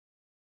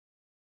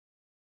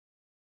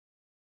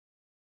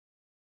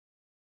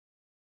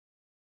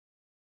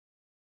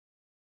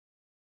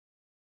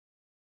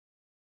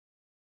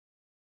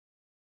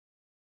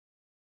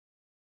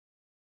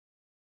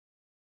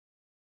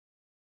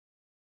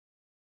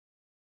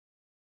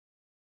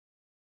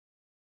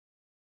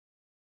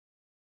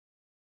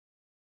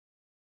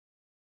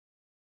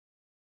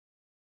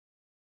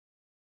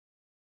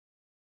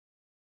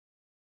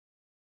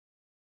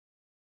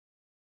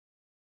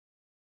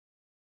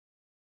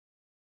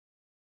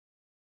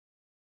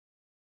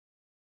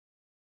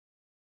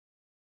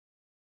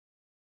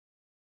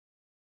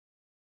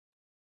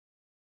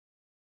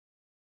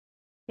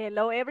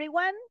Hello,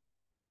 everyone.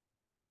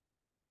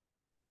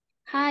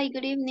 Hi,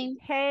 good evening.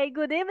 Hey,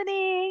 good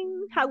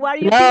evening. How are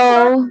you, people?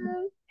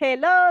 Hello.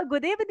 Hello,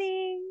 good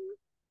evening.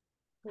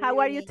 Good How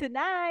are you evening.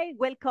 tonight?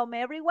 Welcome,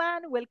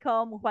 everyone.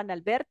 Welcome, Juan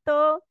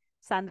Alberto,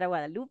 Sandra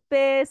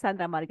Guadalupe,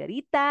 Sandra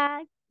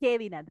Margarita,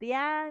 Kevin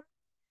Adrián,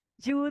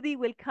 Judy,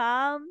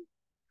 welcome.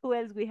 Who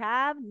else we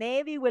have?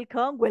 Navy,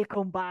 welcome.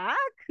 Welcome back.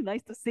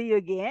 Nice to see you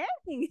again.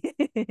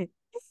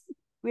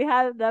 We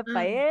have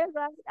Rafael,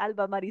 right?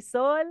 Alba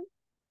Marisol.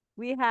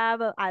 We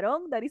have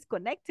Aaron that is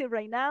connected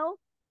right now.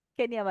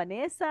 Kenya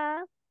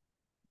Vanessa.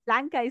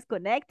 Blanca is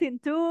connecting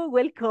too.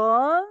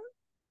 Welcome.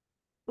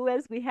 Who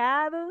else we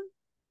have?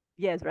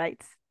 Yes,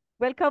 right.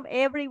 Welcome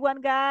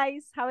everyone,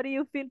 guys. How do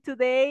you feel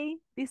today,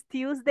 this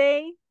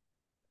Tuesday?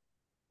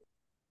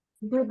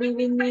 Good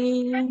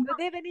evening. Good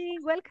evening.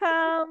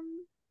 Welcome.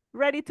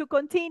 Ready to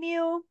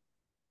continue?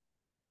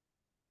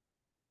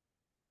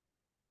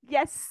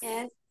 Yes.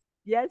 Yes.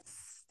 Yes.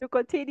 To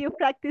continue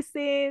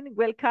practicing.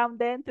 Welcome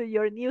then to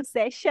your new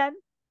session.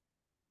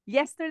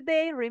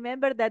 Yesterday,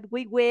 remember that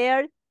we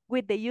were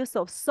with the use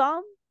of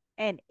some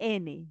and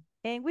any.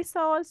 And we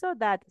saw also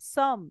that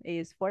some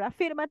is for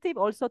affirmative,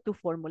 also to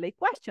formulate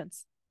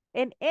questions.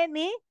 And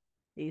any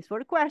is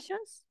for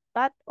questions,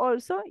 but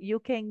also you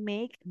can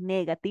make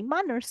negative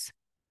manners.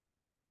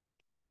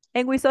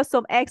 And we saw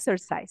some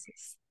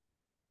exercises.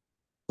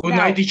 Good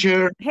night,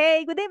 teacher.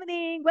 Hey, good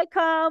evening.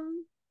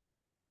 Welcome.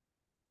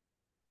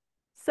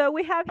 So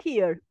we have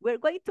here, we're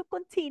going to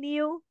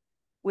continue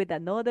with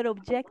another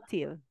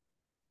objective.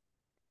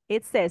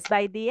 It says,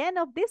 by the end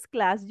of this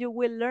class, you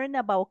will learn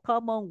about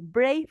common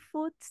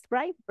breakfasts,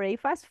 right?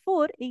 Breakfast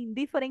food in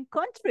different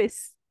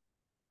countries.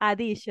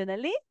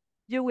 Additionally,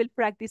 you will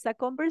practice a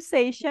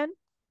conversation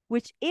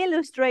which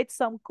illustrates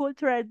some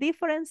cultural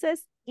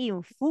differences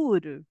in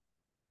food.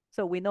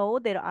 So we know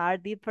there are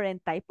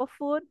different type of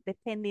food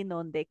depending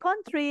on the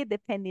country,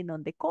 depending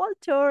on the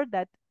culture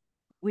that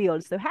we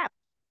also have.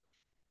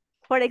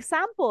 For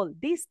example,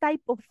 this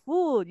type of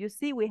food, you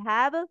see, we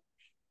have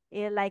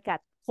like a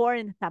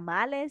corn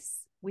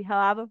tamales. We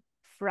have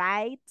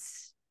fried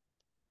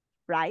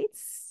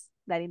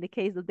that in the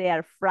case that they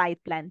are fried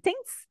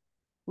plantains.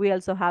 We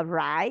also have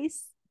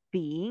rice,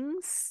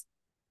 beans.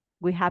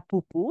 We have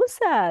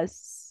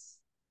pupusas.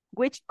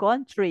 Which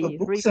country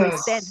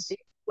represents this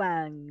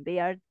one?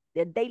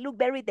 They look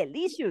very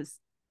delicious.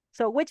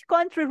 So which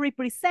country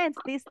represents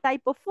this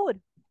type of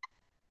food?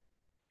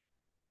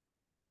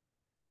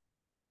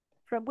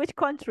 From which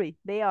country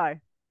they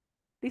are?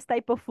 This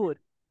type of food?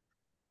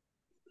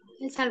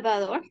 El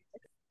Salvador.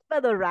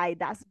 Salvador, right?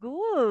 That's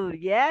good.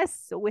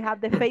 Yes. So we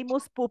have the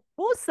famous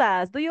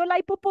pupusas. Do you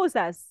like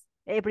pupusas?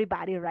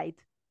 Everybody, right?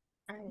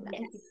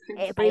 Yes.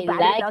 Everybody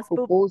I like loves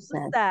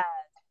pupusas. pupusas.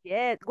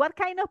 Yes. What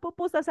kind of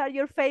pupusas are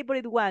your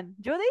favorite one?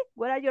 Judy,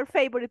 what are your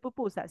favorite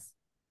pupusas?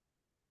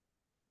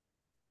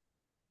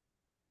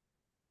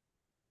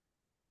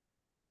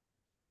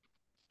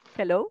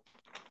 Hello?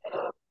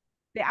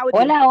 The audio.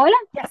 Hola, hola.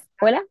 Yes.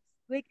 Hola.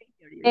 We can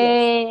hear you.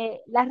 Yes.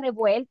 Las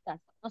revueltas.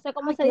 No sé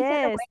cómo se dice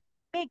Yes.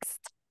 revueltas.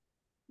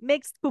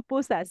 Mixed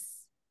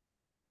pupusas.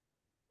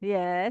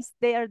 Yes,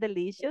 they are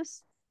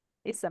delicious.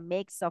 It's a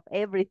mix of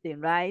everything,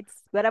 right?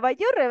 What about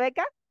you,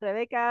 Rebecca?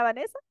 Rebecca,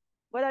 Vanessa?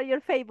 What are your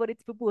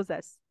favorite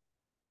pupusas?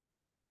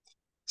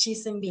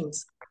 Cheese and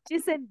beans.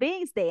 Cheese and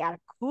beans, they are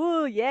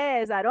cool.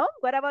 Yes, Aaron,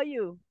 what about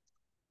you?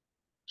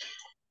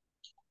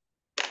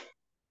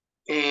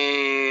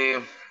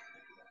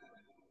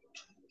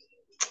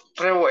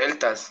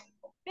 Revueltas.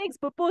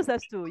 Mixed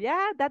pupusas too.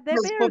 Yeah, that they're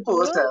Las very good.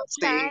 pupusas,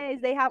 sí.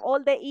 Nice. They have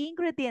all the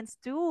ingredients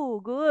too.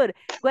 Good.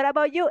 What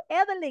about you,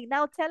 Evelyn?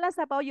 Now tell us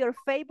about your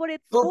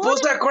favorite food.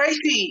 Pupusa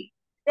crazy.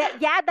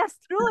 Yeah, that's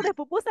true. The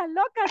pupusas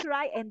locas,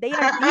 right? And they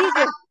are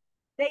bigger.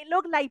 They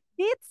look like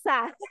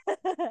pizza.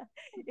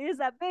 It's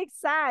a big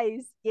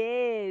size.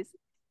 Yes.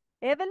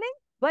 Evelyn,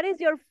 what is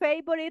your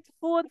favorite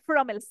food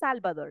from El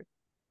Salvador?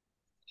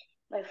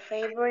 My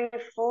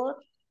favorite food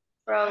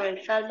from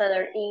El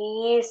Salvador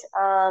is,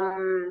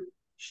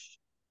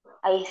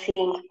 I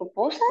think,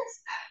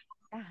 pupusas.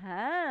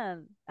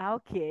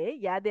 Okay.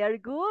 Yeah, they are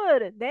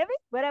good. Debbie,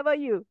 what about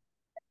you?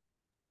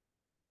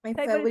 My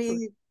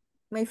Favorite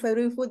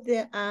food? food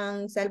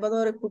in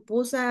Salvador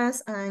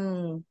pupusas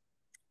and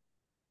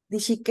the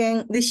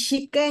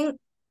chicken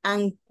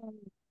and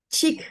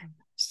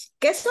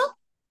queso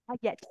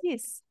Yeah,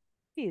 cheese.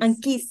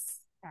 and cheese.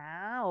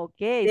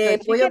 Okay. De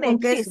So pollo chicken con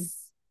and queso. cheese.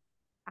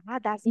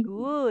 That's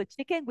good.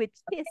 Chicken with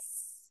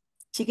cheese.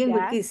 Chicken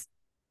with Yeah. cheese.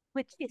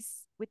 With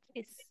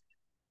cheese.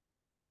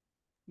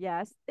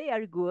 Yes, they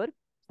are good.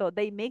 So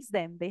they mix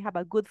them. They have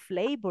a good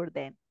flavor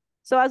then.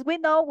 So as we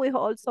know, we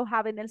also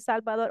have in El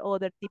Salvador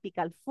other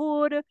typical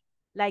food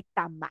like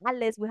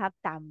tamales. We have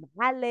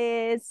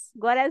tamales.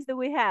 What else do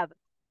we have?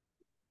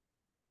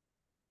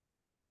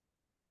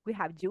 We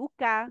have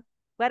yuca.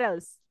 What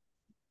else?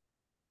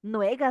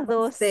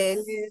 Nuegados.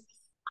 Pasteles.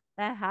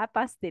 Ajá,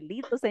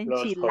 pastelitos, Los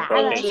enchiladas.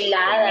 jocotes.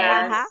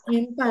 Ajá.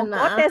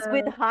 Enchiladas. Jocotes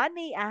with Empanadas.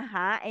 honey.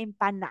 Ajá,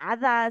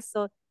 empanadas.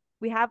 So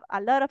we have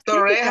a lot of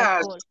typical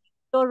Torrejas. food.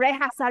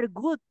 Torrejas are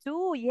good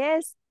too,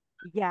 yes.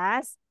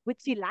 Yes, with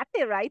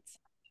chilate, right?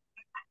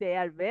 They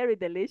are very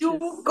delicious.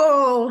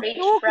 Chuco. Fish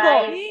Chuco.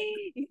 fry.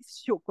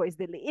 Chuco is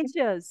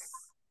delicious.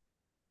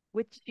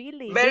 With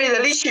chili. Very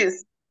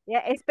delicious.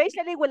 Yeah,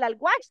 especially with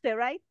alguaste,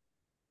 right?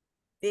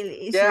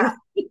 Delicious. Yeah.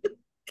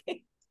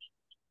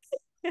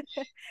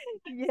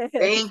 Yes.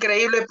 Es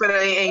increíble, pero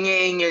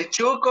en el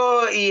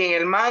chuco y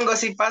en el mango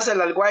sí pasa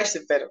el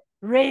alguaste, pero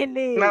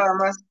Really? nada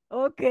más.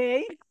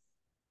 Okay.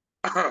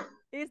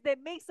 It's the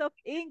mix of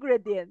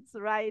ingredients,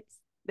 right?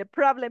 The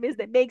problem is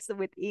the mix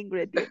with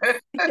ingredients.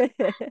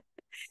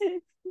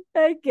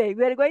 Okay,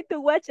 we're going to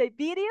watch a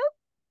video.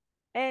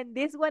 And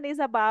this one is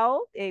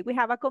about, we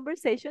have a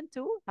conversation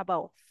too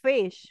about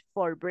fish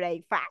for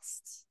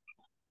breakfast.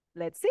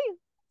 Let's see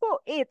who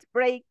eats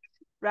break,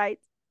 right?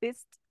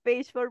 This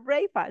fish for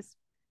breakfast.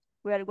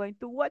 We are going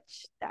to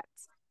watch that.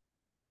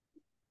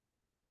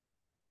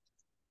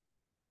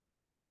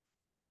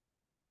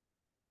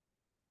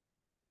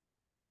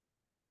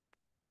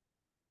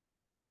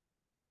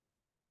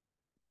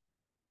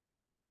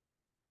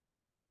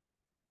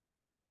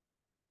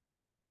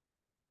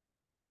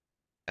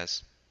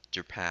 As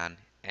Japan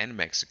and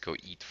Mexico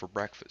eat for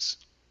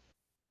breakfast.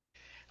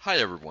 Hi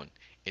everyone,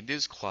 in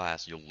this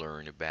class you'll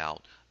learn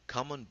about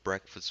common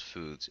breakfast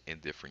foods in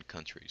different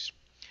countries.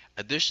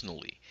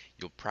 Additionally,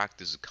 you'll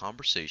practice a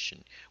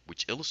conversation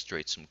which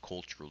illustrates some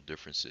cultural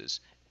differences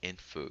in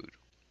food.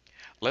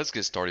 Let's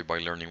get started by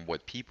learning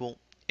what people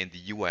in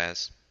the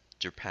US,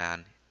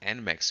 Japan,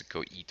 and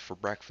Mexico eat for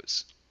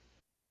breakfast.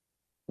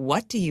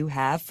 What do you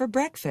have for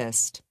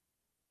breakfast?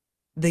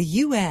 The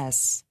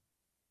U.S.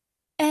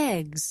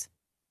 Eggs,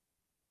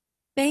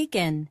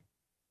 bacon,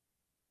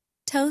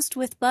 toast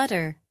with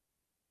butter,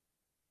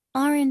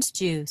 orange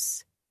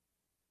juice,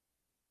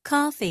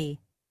 coffee,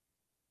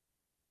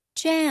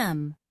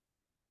 jam,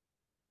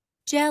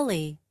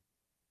 jelly.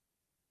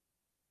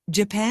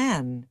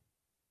 Japan.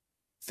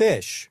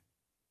 Fish,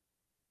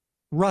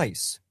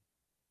 rice,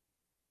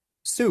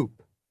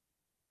 soup,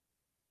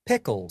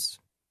 pickles,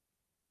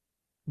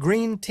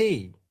 green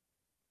tea.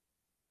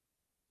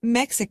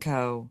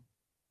 Mexico.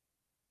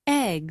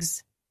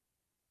 Eggs,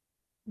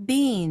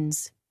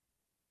 beans,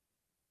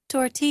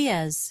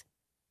 tortillas,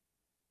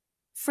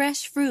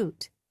 fresh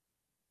fruit,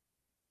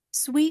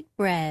 sweet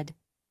bread,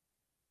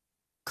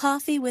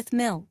 coffee with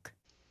milk.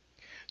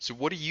 So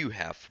what do you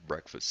have for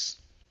breakfast?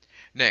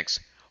 Next,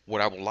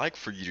 what I would like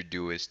for you to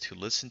do is to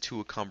listen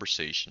to a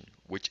conversation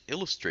which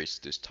illustrates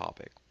this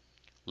topic.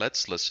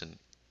 Let's listen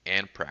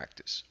and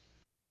practice.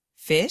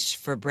 Fish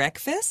for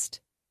breakfast?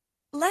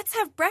 Let's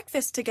have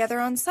breakfast together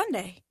on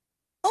Sunday.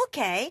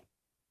 Okay,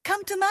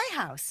 come to my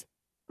house.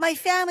 My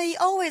family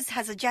always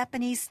has a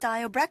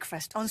Japanese-style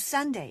breakfast on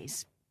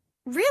Sundays.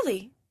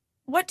 Really?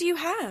 What do you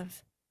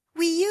have?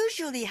 We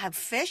usually have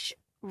fish,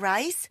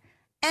 rice,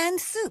 and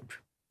soup.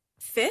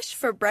 Fish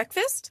for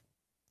breakfast?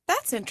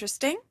 That's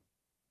interesting.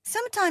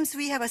 Sometimes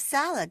we have a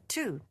salad,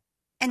 too.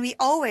 And we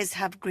always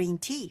have green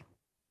tea.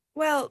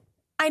 Well,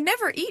 I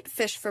never eat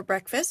fish for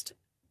breakfast,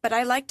 but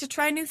I like to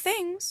try new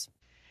things.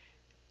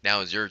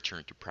 Now it's your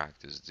turn to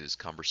practice this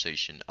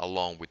conversation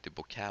along with the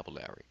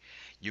vocabulary.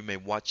 You may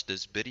watch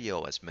this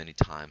video as many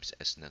times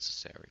as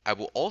necessary. I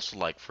would also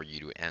like for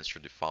you to answer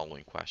the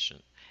following question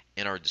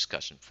in our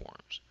discussion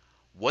forums.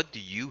 What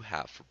do you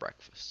have for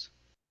breakfast?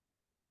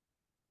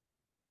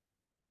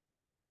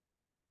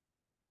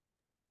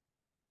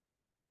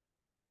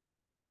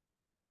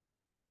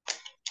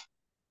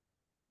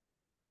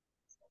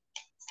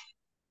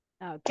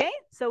 Okay,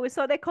 so we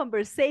saw the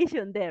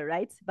conversation there,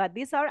 right? But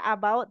these are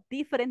about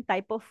different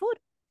type of food.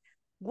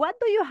 What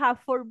do you have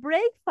for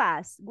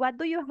breakfast? What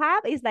do you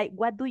have is like,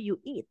 what do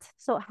you eat?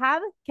 So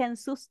have can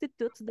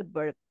substitute the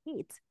verb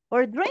eat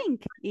or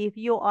drink if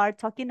you are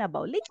talking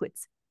about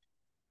liquids.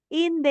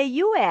 In the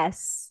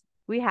US,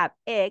 we have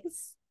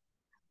eggs,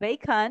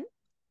 bacon,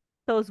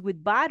 toast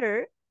with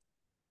butter,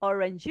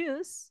 orange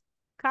juice,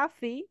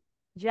 coffee,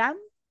 jam,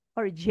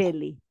 or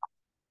jelly.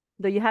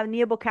 Do you have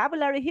new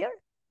vocabulary here?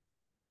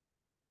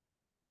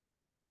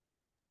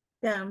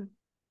 Jam.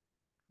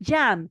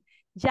 Jam.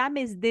 Jam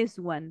is this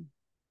one.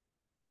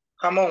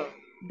 Jamón.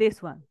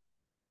 This one.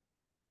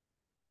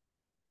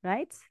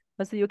 Right?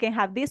 So you can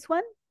have this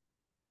one.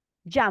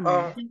 Jam.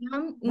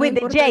 Jam, with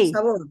the importa J. el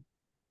sabor.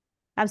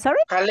 I'm sorry?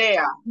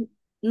 Jalea.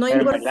 No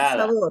importa el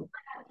Mermelada. sabor.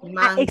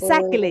 Mango.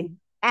 Exactly.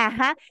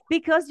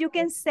 Because you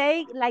can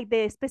say like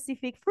the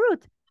specific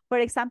fruit. For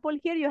example,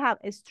 here you have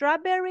a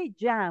strawberry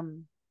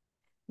jam,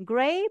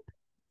 grape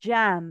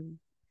jam,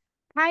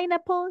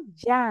 pineapple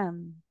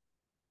jam.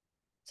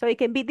 So it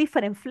can be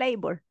different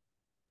flavor.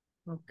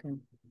 Okay.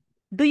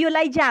 Do you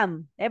like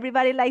jam?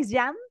 Everybody likes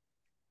jam?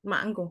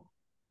 Mango.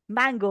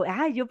 Mango.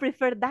 You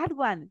prefer that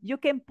one. You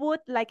can put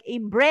like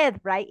in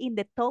bread, right? In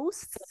the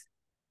toasts.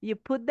 You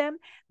put them.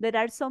 There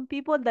are some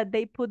people that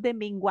they put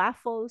them in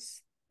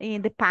waffles,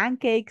 in the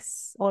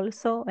pancakes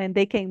also, and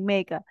they can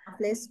make a...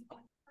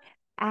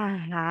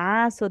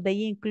 So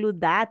they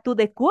include that. To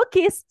the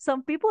cookies,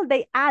 some people,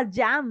 they add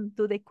jam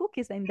to the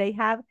cookies and they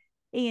have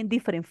in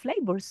different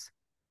flavors.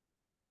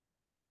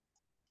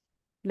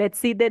 Let's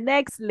see the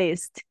next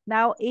list.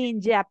 Now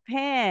in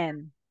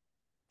Japan,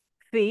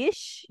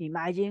 fish,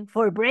 imagine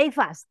for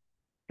breakfast,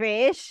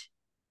 fish,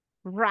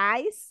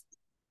 rice,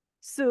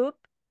 soup,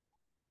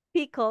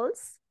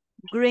 pickles,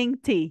 green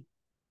tea.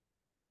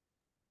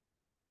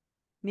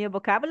 New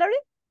vocabulary?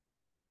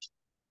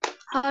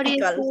 How do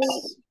you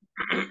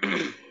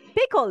say?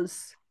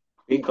 Pickles.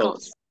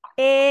 Pickles.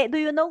 Do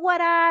you know what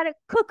are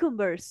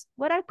cucumbers?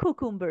 What are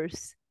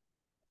cucumbers?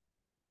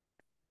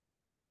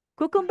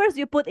 Cucumbers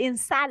you put in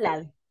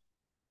salad.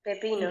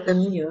 Pepino.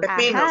 Pepinos.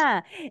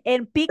 Ajá.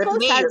 And pickles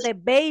are Pepinillos. the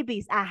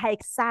babies. Ajá,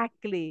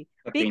 exactly.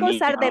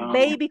 Pickles are the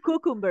baby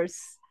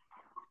cucumbers.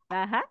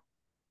 Ajá.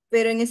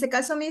 Pero en ese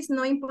caso, Miss,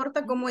 no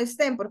importa cómo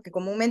estén, porque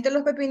comúnmente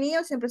los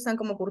pepinillos siempre están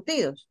como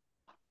curtidos.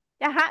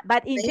 Ajá,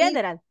 but in Ahí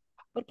general.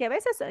 Porque a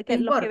veces no los que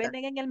importa.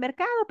 venden en el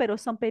mercado, pero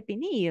son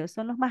pepinillos,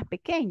 son los más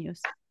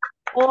pequeños.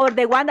 Or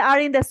the one that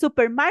are in the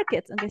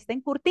supermarket, aunque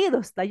estén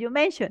curtidos, that you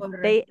mentioned.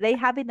 Correcto. They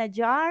have in a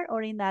jar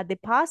or in a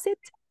deposit,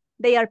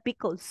 they are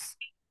pickles.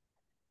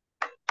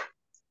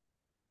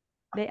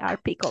 They are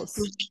pickles.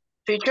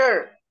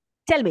 Teacher,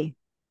 Tell me.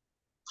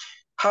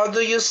 how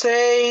do you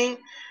say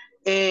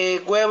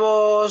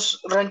huevos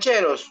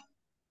rancheros?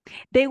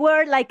 They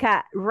were like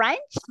a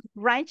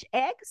ranch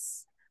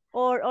eggs,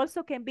 or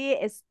also can be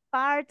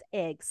start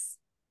eggs.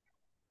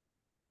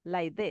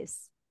 Like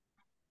this.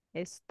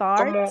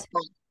 Start ¿Cómo?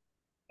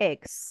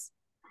 eggs.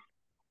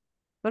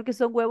 Porque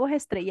son huevos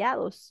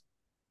estrellados.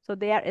 So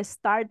they are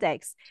start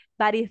eggs.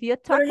 But if you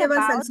talk ¿Pero llevan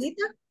about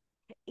salsita?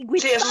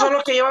 with Sí, esos son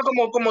los salt, que llevan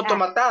como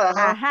tomatadas.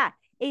 Ajá. ajá.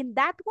 In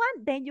that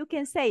one, then you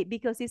can say,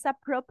 because it's a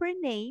proper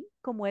name,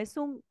 como es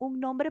un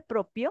nombre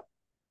propio,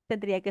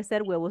 tendría que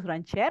ser huevos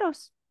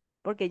rancheros,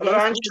 porque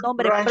ya es un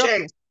nombre Ranch propio.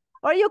 eggs.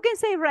 Or you can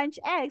say ranch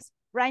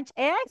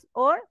eggs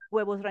or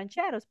huevos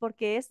rancheros,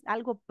 porque es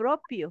algo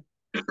propio.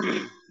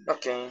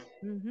 Okay.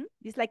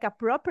 It's like a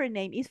proper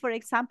name. It's, for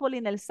example,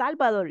 in El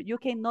Salvador, you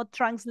cannot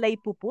translate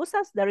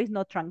pupusas, there is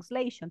no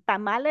translation.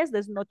 Tamales,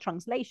 there's no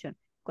translation.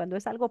 Cuando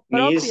es algo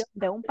propio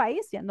de un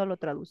país, ya no lo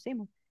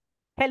traducimos.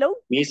 Hello.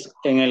 Miss,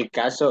 en el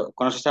caso,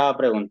 cuando se estaba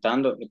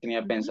preguntando, yo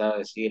tenía pensado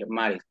decir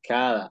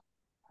mariscada,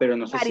 pero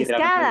no sé si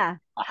realmente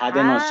Mariscada. ajá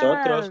de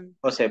nosotros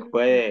o se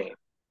puede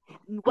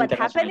What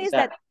happened is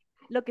internacionalizar. that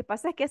lo que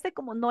pasa es que este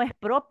como no es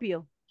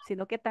propio,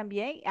 sino que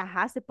también,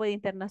 ajá, se puede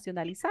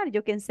internacionalizar.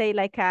 You can say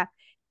like a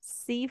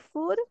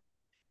seafood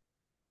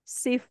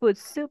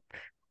soup,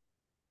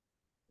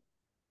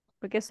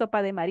 porque es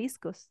sopa de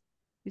mariscos.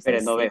 You say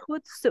Pero no veo,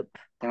 seafood soup.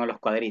 tengo los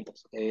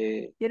cuadritos.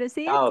 You don't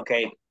see it? Ok.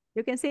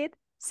 You can see it?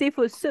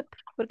 Seafood soup,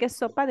 porque es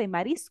sopa de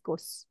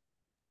mariscos.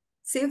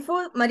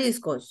 Seafood,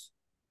 mariscos.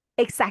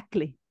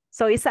 Exactly.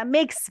 So it's a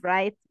mix,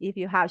 right? If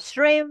you have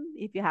shrimp,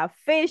 if you have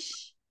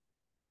fish,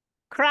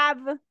 crab,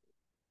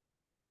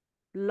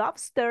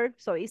 lobster,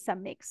 so it's a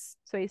mix.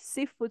 So it's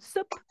seafood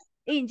soup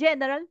in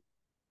general,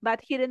 but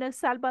here in El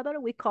Salvador,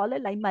 we call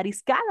it like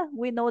mariscada.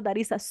 We know that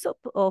it's a soup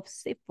of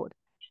seafood,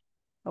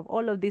 of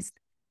all of this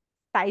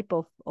type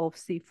of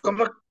seafood.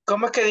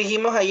 ¿Cómo es que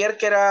dijimos ayer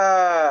que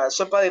era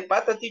sopa de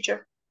pata,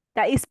 teacher?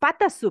 That is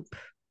pata soup.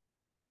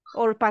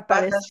 Or pata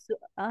de Patas. soup.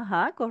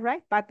 Ajá,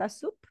 correct. Pata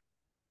soup.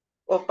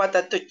 O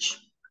patatuch.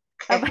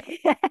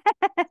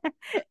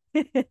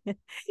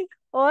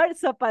 Or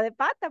sopa de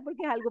pata,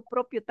 porque es algo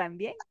propio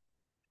también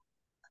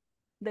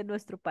de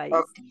nuestro país.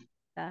 Okay.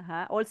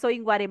 Ajá. Also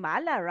in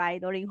Guatemala,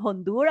 right? Or in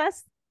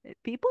Honduras,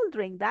 people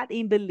drink that.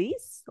 In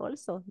Belize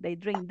also, they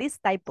drink this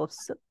type of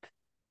soup.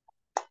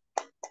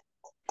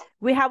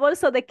 We have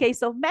also the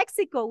case of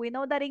Mexico. We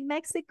know that in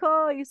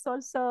Mexico is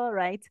also,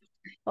 right,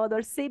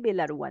 other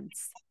similar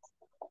ones.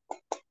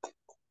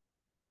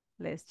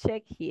 Let's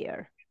check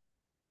here.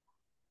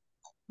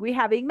 We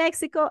have in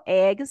Mexico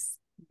eggs,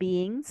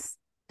 beans,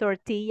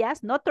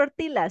 tortillas, no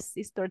tortillas,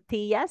 it's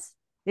tortillas.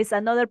 It's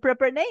another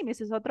proper name.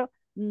 Ese es otro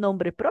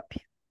nombre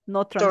propio,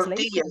 no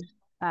translation. Tortillas.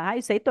 Ajá,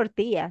 you say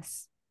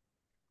tortillas.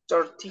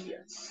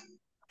 Tortillas.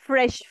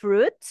 Fresh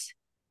fruit,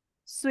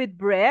 sweet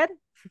bread,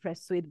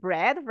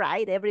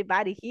 right?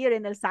 Everybody here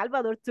in El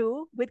Salvador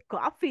too, with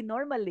coffee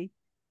normally.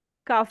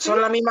 Coffee.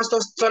 Son las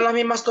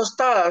mismas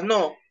tostadas,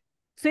 ¿no?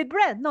 Sweet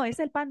bread, no, es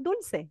el pan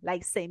dulce,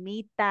 like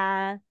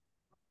semita,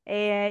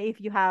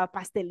 if you have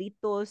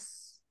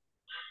pastelitos.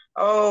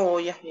 Oh,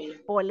 yeah.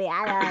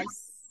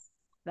 Poleadas,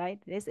 right?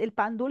 Es el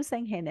pan dulce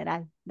en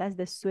general. That's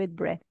the sweet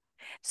bread.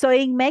 So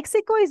in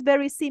Mexico, it's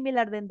very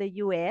similar than the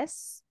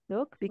US,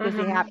 look, because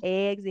they have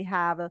eggs, they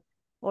have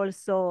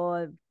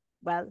also,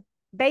 well,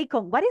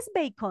 bacon. What is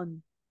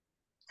bacon?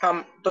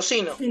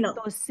 Tocino.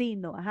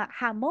 Tocino. Ajá.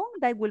 Jamón,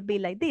 that will be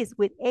like this,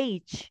 with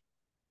H.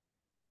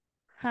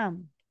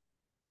 Ham.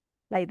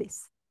 Like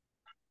this.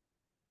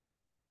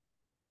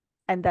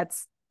 And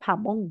that's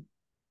jamón.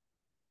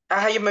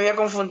 Ajá, yo me había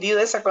confundido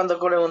esa cuando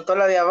preguntó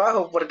la de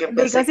abajo, porque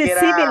pensé Because que it's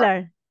era...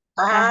 Similar.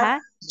 Ajá,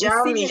 It's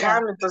jam y similar.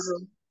 ham,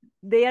 entonces...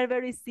 They are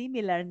very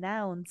similar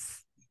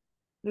nouns.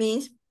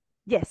 Miss,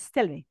 Yes,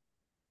 tell me.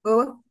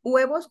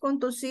 huevos con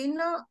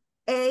tocino,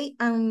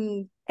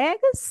 and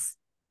Eggs.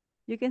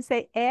 You can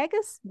say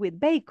eggs with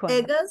bacon.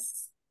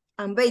 eggs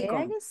and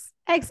bacon.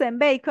 Eggs and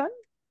bacon.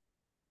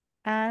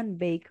 and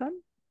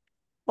bacon.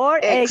 Or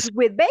Eggs. eggs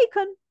with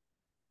bacon.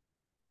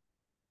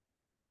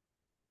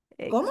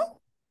 Eggs. ¿Cómo?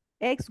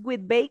 Eggs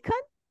with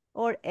bacon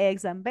or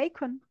eggs and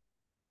bacon.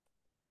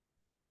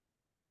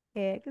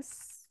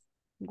 Eggs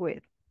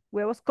with.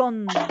 Huevos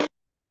con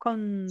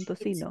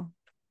tocino.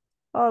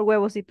 Or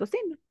huevos y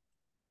tocino.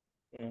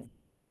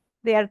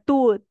 They are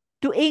two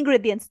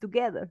ingredients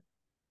together.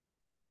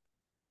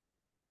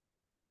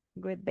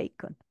 With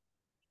bacon.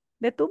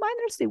 The two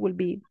minors, it will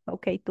be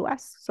okay to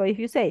us. So if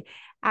you say,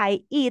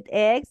 I eat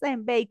eggs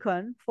and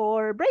bacon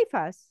for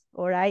breakfast,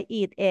 or I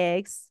eat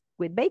eggs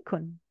with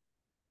bacon,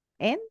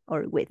 and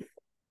or with.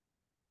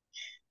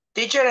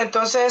 Teacher,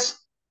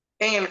 entonces,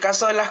 en el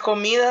caso de las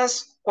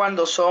comidas,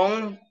 cuando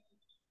son,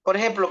 por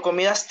ejemplo,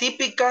 comidas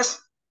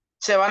típicas,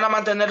 se van a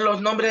mantener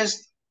los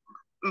nombres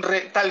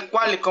tal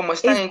cual como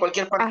están en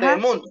cualquier parte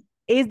del mundo.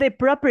 Is the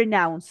proper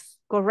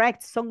nouns,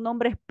 correct? Son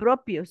nombres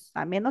propios,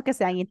 a menos que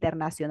sean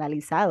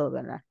internacionalizados,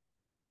 ¿verdad?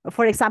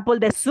 For example,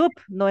 the soup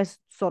no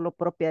es solo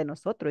propia de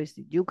nosotros.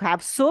 You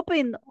have soup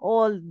in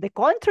all the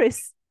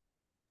countries.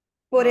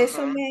 Por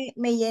eso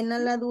me llena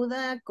la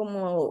duda,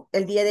 como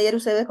el día de ayer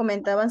ustedes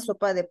comentaban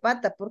sopa de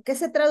pata. ¿Por qué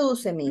se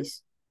traduce,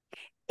 Miss?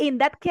 In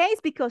that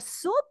case, because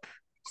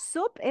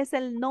soup es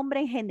el nombre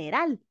en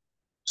general.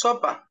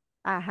 Sopa.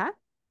 Ajá.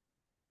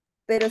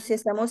 Pero si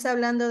estamos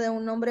hablando de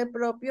un nombre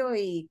propio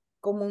y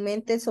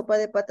comúnmente sopa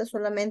de pata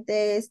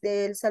solamente es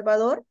de El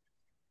Salvador,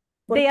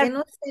 ¿por qué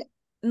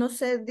no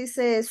se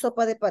dice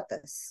sopa de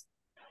patas?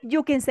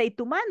 You can say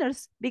two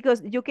manners,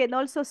 because you can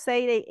also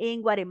say that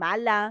in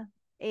Guatemala,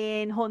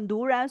 in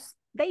Honduras,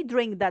 they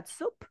drink that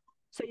soup.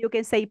 So you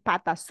can say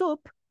pata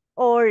soup,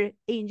 or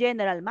in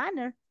general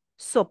manner,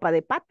 sopa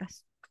de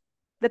patas.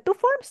 The two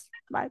forms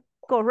are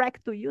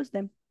correct to use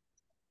them.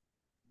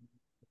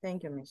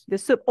 Thank you, Miss. The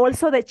soup,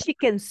 also the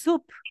chicken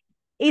soup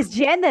is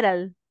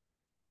general.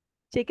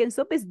 Chicken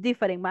soup is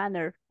different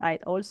manner,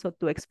 right? Also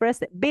to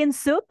express it. Bean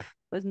soup,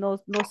 pues no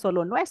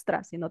solo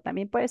nuestra, sino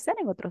también puede ser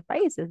en otros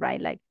países, right?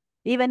 Like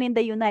even in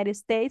the United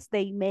States,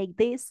 they make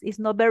this. It's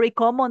not very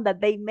common that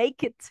they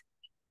make it,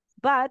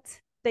 but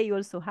they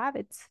also have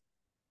it.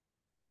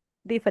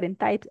 Different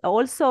types.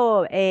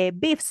 Also,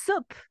 beef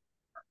soup.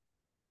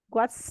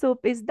 What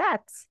soup is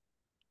that?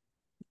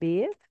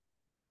 Beef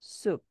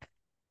soup.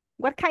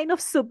 What kind of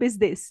soup is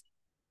this?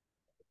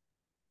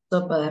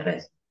 Sopa de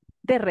res.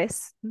 De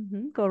res,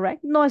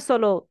 correct. No es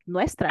solo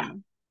nuestra,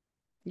 ¿no?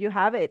 You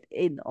have it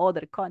in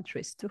other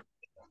countries too.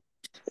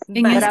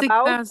 En este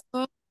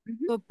caso,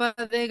 sopa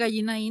de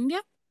gallina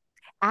india.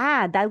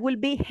 Ah, that will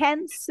be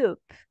hen soup.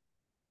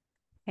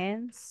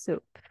 Hen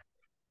soup.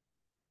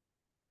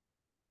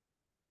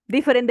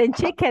 Different than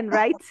chicken,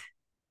 right?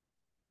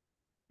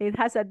 It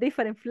has a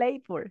different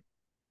flavor.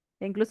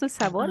 Incluso el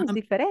sabor es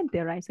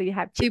diferente, right? So you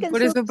have chicken Sí, por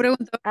soup. eso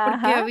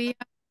preguntaba, porque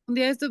un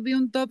día esto vi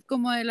un top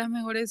como de las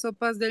mejores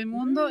sopas del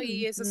mundo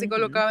y eso se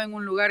colocaba en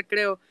un lugar,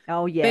 creo.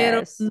 Oh, yes.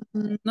 Pero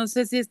no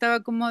sé si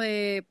estaba como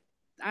de,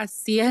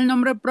 así es el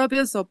nombre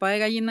propio, sopa de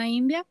gallina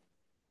india.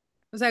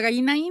 O sea,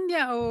 gallina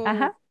india o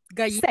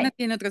gallina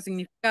tiene otro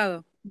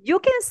significado. You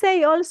can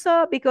say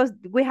also, because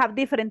we have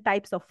different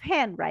types of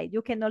hen, right?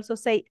 You can also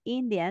say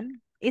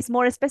Indian. It's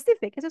more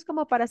specific. Eso es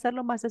como para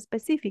hacerlo más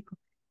específico.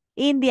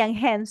 Indian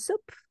hen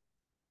soup.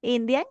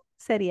 Indian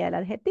sería el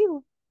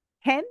adjetivo.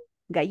 Hen,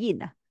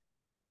 gallina.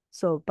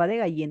 Sopa de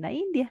gallina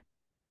india.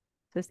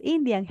 Entonces,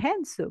 Indian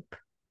hen soup.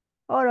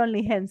 Or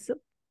only hen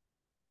soup.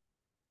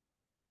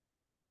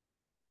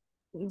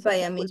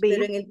 Vaya, Miss,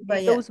 pero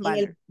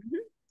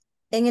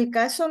en el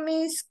caso,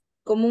 Miss,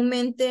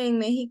 comúnmente en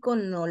México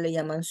no le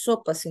llaman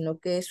sopa, sino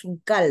que es un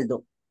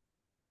caldo.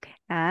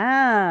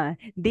 Ah,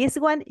 this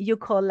one you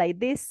call like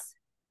this.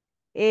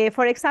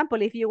 For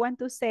example, if you want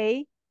to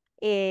say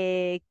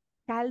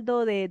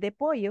caldo de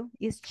pollo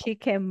is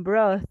chicken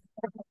broth,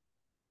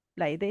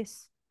 like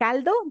this.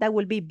 Caldo, that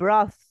will be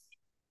broth.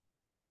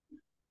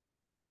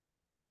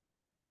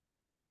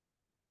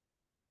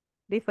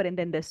 Different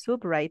than the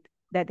soup, right?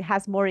 That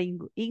has more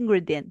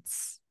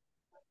ingredients.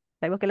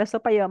 Sabemos que la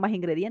sopa lleva más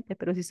ingredientes,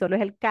 pero si solo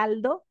es el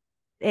caldo,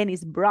 then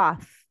it's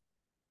broth.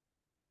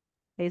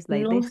 It's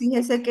like No, this.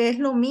 fíjese que es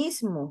lo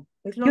mismo.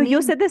 Es lo You mismo,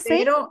 use it the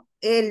same? pero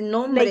el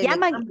nombre Le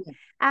llaman,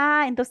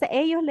 cambia. entonces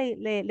ellos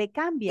le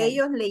cambian.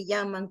 Ellos le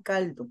llaman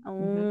caldo.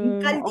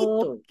 Un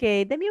caldito. Ok,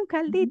 deme un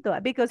caldito.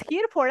 Because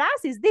here for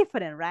us is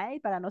different,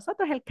 right? Para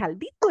nosotros el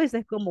caldito es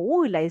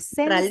como, la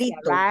esencia, Ralito,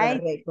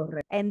 right?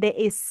 correcto. And the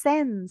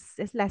essence,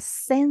 es la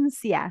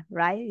esencia,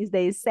 right? Is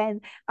the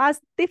essence.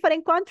 As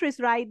different countries,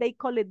 right? They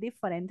call it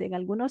different. En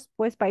algunos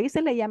pues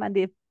países le llaman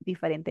de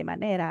diferente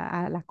manera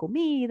a la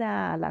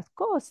comida, a las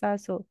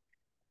cosas, so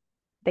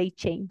they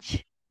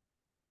change.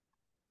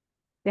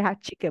 They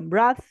have chicken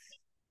broth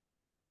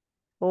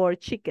or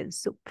chicken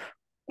soup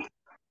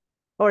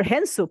or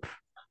hen soup,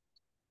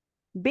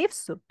 beef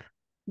soup,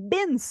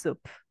 bean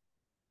soup.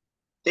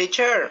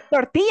 Teacher.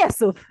 Tortilla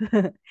soup.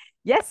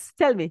 Yes,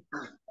 tell me.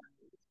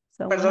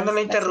 Perdón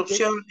la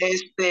interrupción.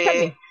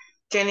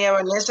 Kenia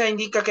Vanessa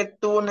indica que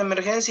tuvo una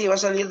emergencia y va a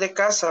salir de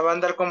casa, va a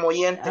andar como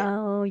oyente.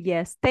 Oh,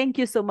 yes. Thank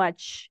you so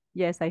much.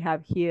 Yes, I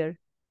have here.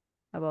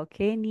 About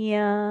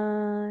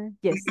Kenya.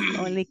 Yes,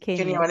 only Kenia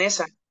Kenya.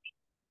 Vanessa.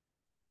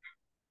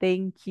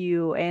 Thank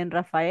you. And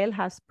Rafael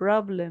has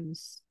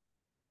problems.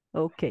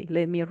 Okay,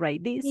 let me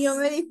write this. Yo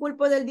me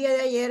disculpo del día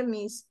de ayer,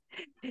 Miss.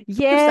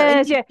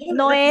 Yes, yeah.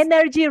 No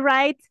energy,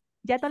 right?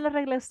 Ya no le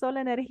regresó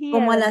la energía,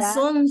 Como a las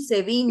 ¿verdad?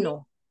 11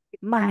 vino.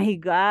 My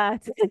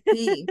God.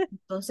 Sí,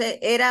 entonces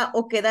era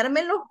o quedarme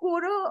en lo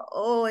oscuro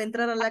o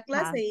entrar a la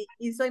clase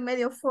y soy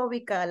medio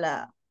fóbica a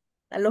la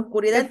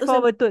oscuridad. Look Entonces,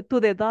 forward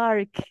to the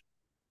dark.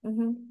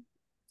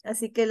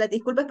 así que las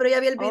disculpas, pero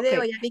ya vi el video,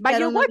 Okay. ya vi But que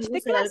you Aaron no le watched the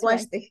gusta el class,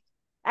 right?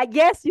 alguaste.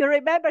 Yes, you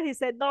remember, he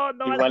said, no,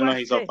 Igual nos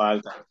hizo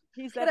falta.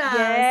 He said,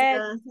 Gracias,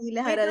 yes, y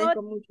les we agradezco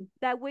know mucho.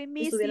 that we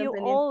miss estuvieron you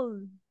pendientes.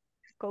 all.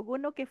 Con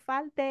uno que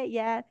falte,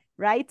 yeah,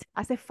 right?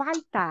 Hace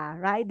falta,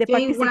 right? The Yo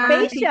igual,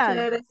 participation.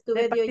 teacher,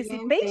 estuve The de oyente.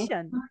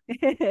 participation.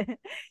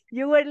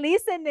 You were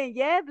listening,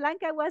 yeah,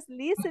 Blanca was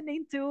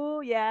listening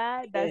too,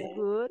 yeah, that's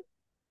good.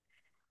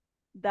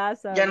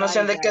 That's all Ya no se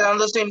right, ande guys.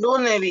 quedando sin luz,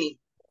 Nevi.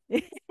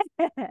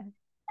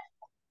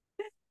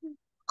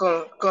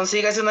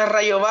 Consígase una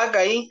rayo vaca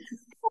ahí.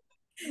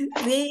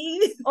 Sí.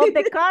 Of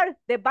the car,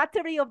 the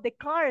battery of the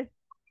car.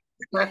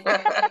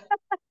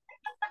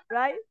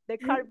 Right? The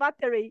car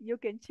battery, you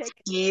can check.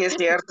 Sí, es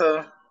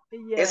cierto.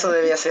 Yes. Eso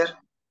debe hacer.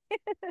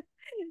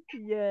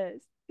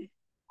 Yes.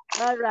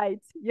 All right.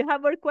 You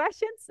have more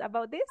questions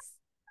about this?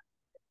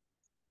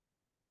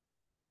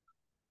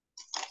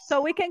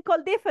 So we can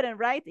call different,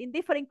 right? In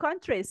different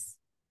countries.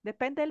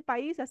 Depende del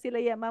país, así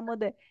le llamamos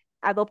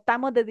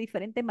adoptamos de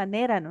diferente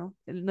manera, ¿no?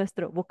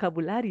 Nuestro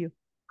vocabulario.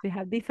 We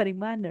have different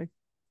manners.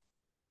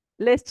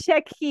 Let's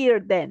check here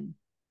then.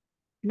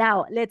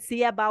 Now, let's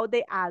see about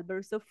the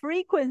adverbs of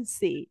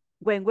frequency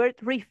when we're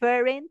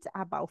referring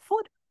about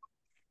food.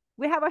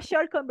 We have a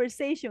short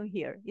conversation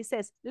here. It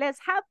says, let's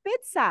have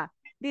pizza.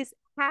 This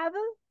have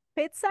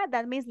pizza,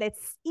 that means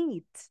let's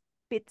eat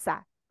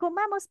pizza.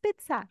 Comamos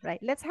pizza, right?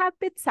 Let's have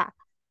pizza.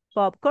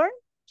 Popcorn,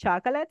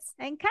 chocolates,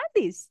 and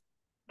candies.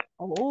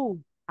 Oh,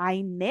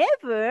 I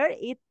never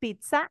eat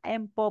pizza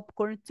and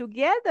popcorn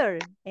together.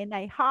 And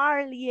I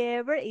hardly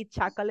ever eat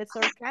chocolates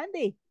or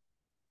candy.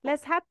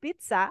 Let's have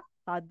pizza,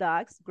 hot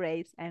dogs,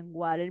 grapes, and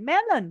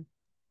watermelon.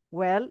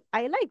 Well,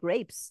 I like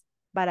grapes,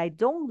 but I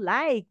don't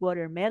like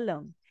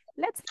watermelon.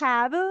 Let's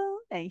have,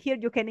 and here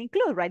you can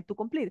include, right, to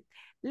complete.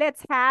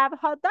 Let's have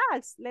hot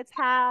dogs. Let's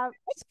have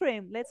ice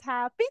cream. Let's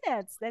have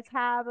peanuts. Let's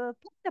have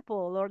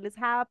pineapple, or let's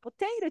have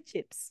potato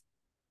chips.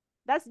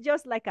 That's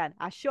just like a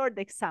short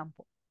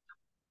example.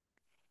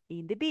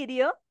 In the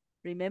video,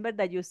 remember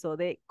that you saw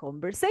the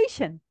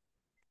conversation.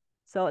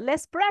 So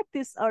let's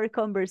practice our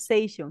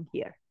conversation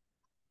here.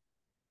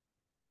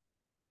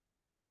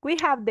 We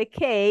have the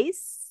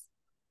case,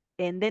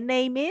 and the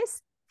name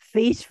is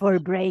Fish for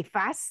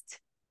Breakfast.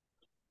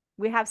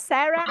 We have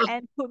Sarah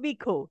and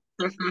Kumiko.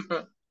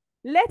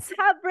 Let's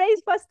have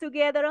breakfast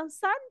together on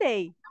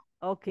Sunday.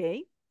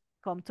 Okay,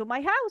 come to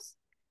my house.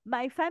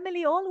 My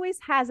family always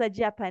has a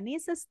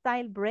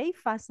Japanese-style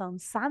breakfast on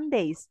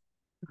Sundays.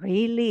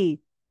 Really?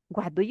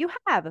 What do you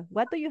have?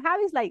 What do you have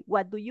is like,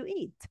 what do you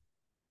eat?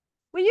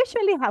 We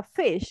usually have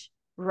fish,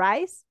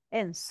 rice,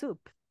 and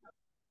soup.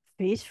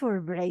 Fish for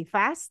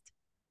breakfast?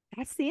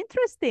 That's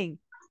interesting.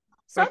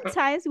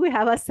 Sometimes we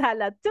have a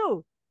salad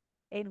too.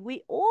 And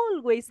we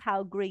always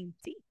have green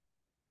tea.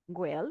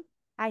 Well,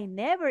 I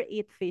never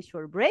eat fish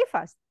for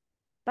breakfast,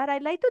 but I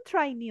like to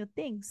try new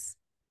things.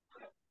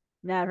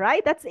 All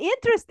right, that's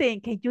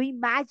interesting. Can you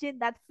imagine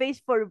that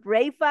fish for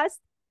breakfast?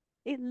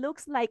 It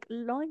looks like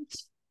lunch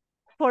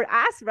for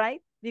us,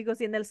 right? Because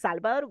in El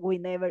Salvador, we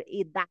never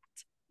eat that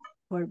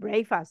for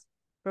breakfast.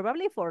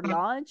 Probably for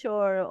lunch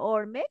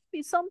or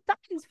maybe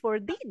sometimes for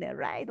dinner,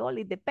 right? All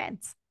it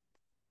depends.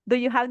 Do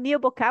you have new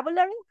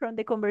vocabulary from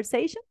the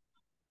conversation?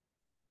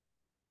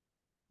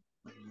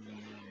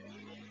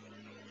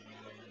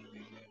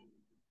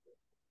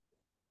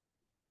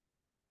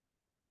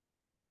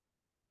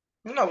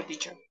 No,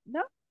 teacher.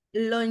 No?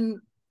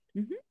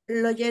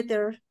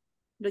 Logeter.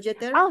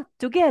 Oh,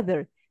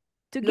 together.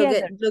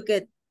 Together.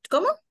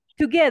 ¿Cómo?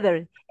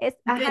 Together. Es,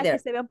 ajá, Together. que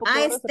se ve un poco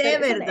Es borroso, T, pero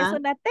 ¿verdad? es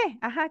una T.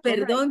 Ajá,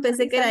 Perdón, correcto.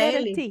 pensé que It's a era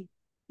letter L. T.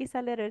 It's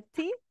a letter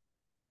T.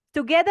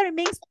 Together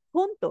means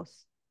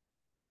juntos.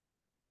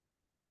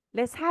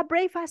 Let's have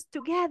breakfast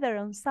together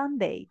on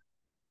Sunday.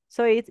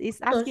 So it's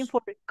asking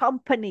for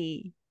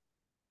company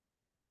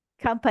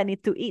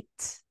to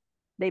eat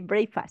the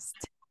breakfast.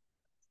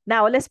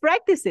 Now let's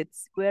practice it.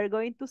 We're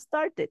going to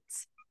start it.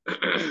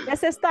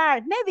 Let's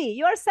start. Nevi,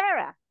 you're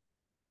Sarah.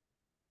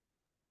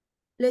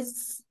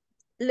 Let's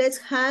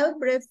have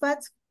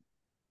breakfast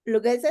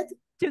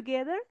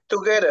together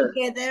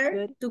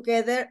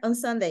on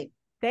Sunday.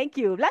 Thank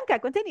you. Blanca,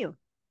 continue.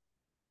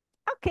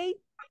 Okay.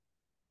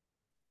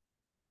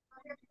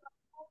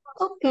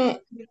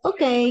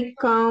 Okay,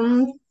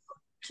 come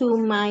to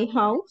my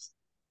house.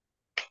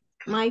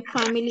 My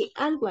family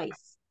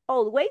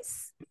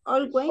always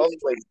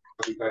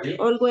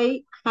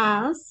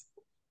has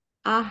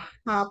a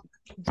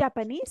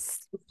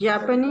Japanese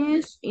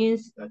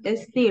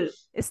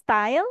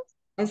style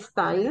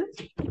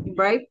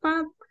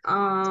breakfast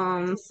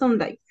on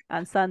Sunday.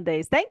 On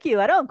Sundays. Thank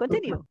you, Aaron.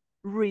 Continue.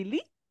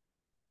 Really?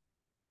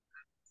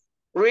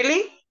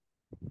 Really?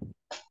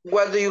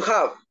 What do you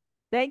have?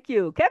 Thank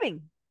you.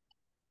 Kevin?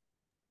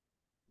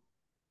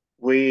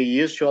 We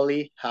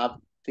usually have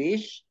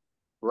fish,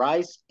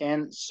 rice,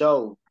 and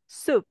soup.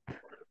 Soup.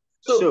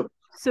 Soup.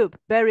 Soup.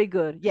 Very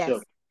good. Yes.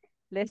 Soup.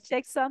 Let's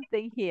check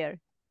something here.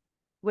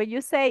 When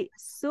you say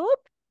soup,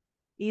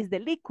 is the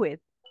liquid,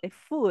 the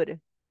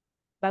food.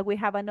 But we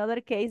have another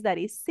case that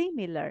is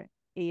similar.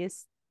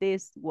 Is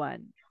this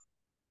one.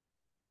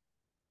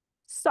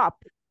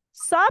 Soap.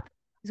 Soap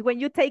is when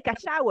you take a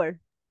shower.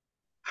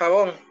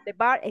 Jabón. The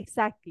bar,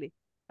 exactly.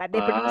 But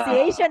the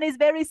pronunciation is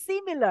very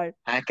similar.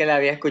 Es que la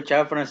había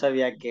escuchado, pero no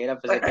sabía qué era,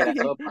 pensé que era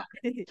sopa.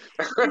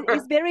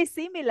 It's very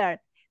similar.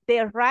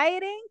 The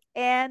writing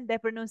and the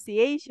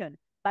pronunciation.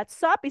 But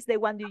soap is the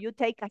one you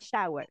take a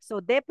shower.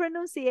 So the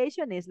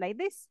pronunciation is like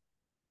this.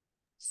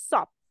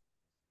 Soap.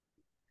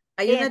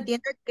 Hay una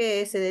tienda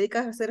que se dedica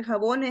a hacer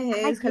jabones,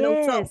 es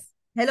Hello Soap. Yes.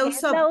 Hello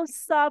Soap. Hello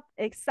Soap,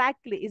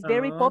 exactly. It's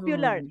very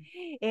popular.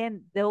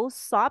 And those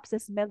soaps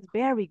smell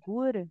very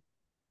good.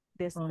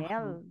 The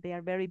smell, they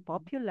are very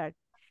popular.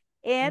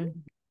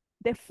 And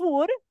the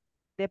food,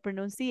 the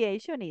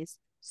pronunciation is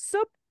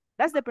soup.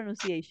 That's the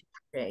pronunciation.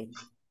 Okay.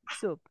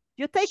 Soup.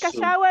 You take a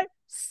shower,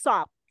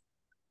 soup.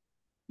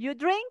 You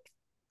drink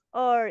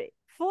or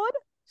food,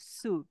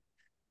 soup.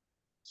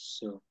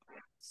 Soup.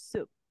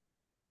 Soup.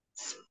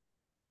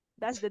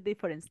 That's the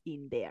difference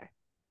in there.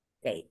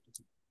 Okay.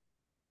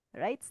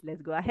 All right,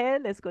 let's go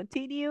ahead. Let's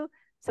continue.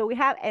 So we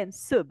have and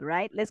soup,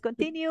 right? Let's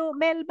continue.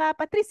 Melba,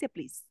 Patricia,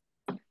 please.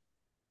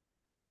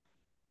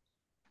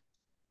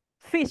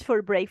 Fish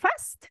for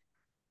breakfast.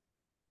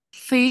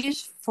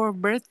 Fish for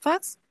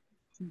breakfast?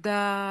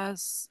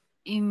 That's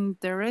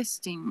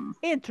interesting.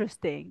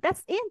 Interesting.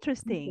 That's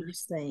interesting.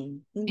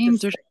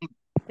 Interesting.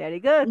 Very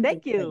good.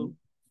 Thank you.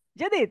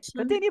 Judith,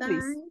 continue,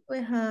 please. Sometimes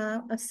we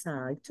have a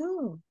side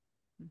too.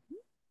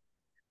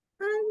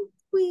 And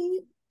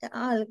we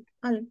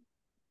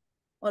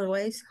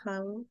always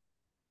have.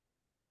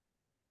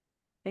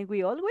 And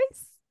we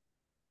always?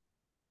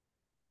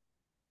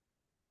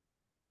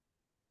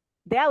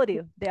 The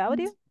audio.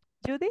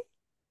 Judy,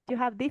 do you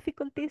have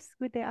difficulties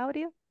with the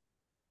audio?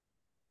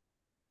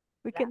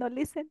 We cannot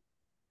listen.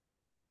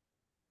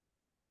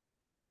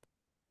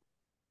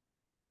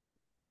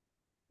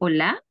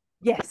 Hola.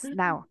 Yes,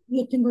 now.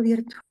 Lo tengo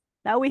abierto.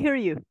 Now we hear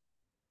you.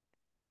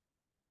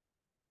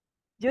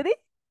 Judy?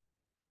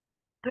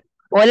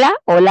 Hola,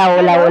 hola,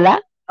 hola, Hello?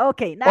 hola.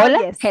 Okay, now Hola,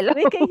 yes, hello.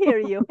 we can hear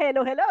you.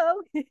 Hello,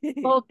 hello.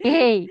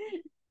 Okay.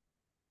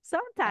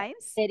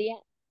 Sometimes.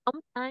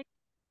 Sometimes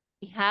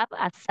we have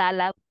a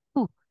salad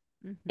too.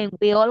 And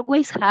we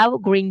always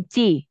have green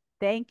tea.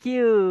 Thank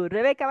you.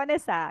 Rebecca,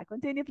 Vanessa,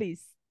 continue,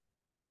 please.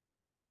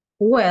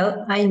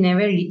 Well, I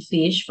never eat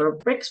fish for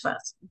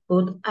breakfast,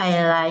 but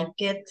I like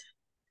it.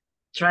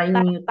 Try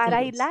new things.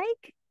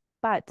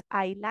 But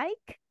I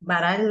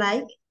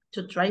like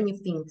to try new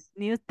things.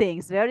 New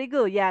things. Very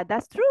good. Yeah,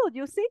 that's true.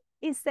 You see,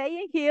 it's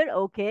saying here,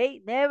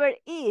 okay, never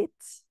eat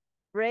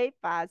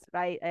breakfast,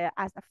 right,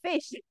 as a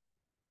fish.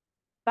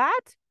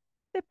 But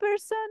the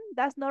person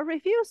does not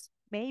refuse,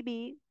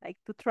 maybe like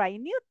to try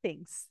new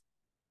things.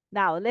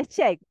 Now, let's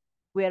check.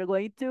 We are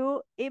going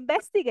to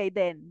investigate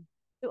then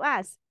to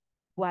ask,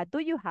 what do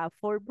you have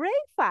for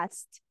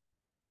breakfast?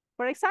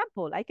 For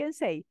example, I can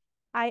say,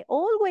 I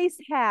always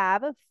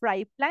have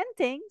fried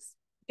plantains,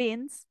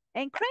 beans,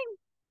 and cream.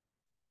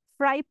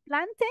 Fried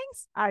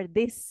plantains are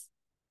this,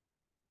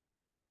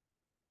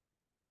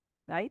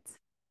 right?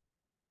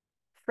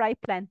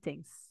 Fried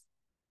plantains,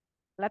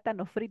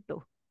 plátano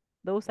frito.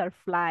 Those are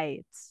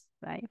fried,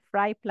 right?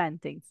 Fried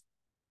plantains.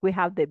 We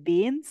have the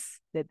beans,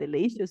 the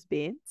delicious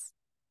beans,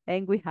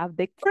 and we have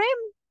the cream.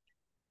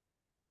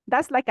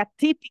 That's like a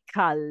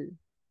typical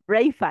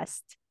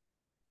breakfast.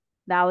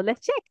 Now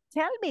let's check.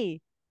 Tell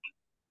me,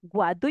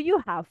 what do you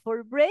have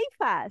for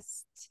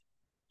breakfast?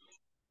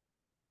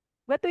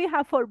 What do you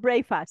have for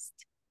breakfast?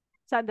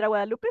 Sandra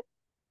Guadalupe?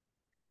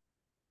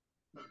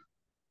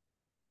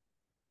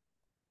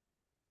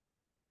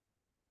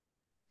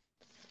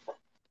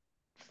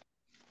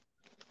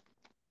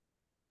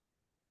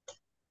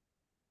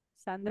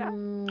 Sandra?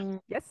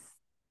 Yes?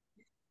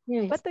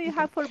 What do you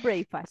have for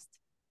breakfast?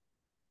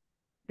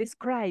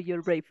 Describe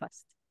your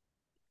breakfast.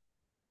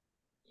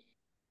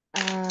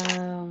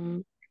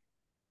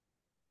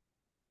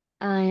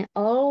 I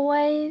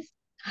always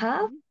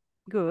have.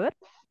 Good.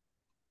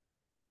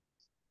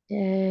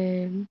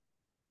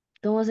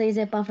 ¿Cómo se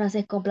dice pan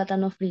francés con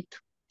plátano frito?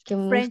 Que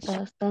me gusta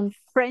bastante.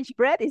 French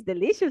bread is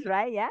delicious,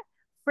 right? Yeah.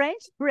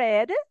 French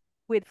bread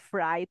with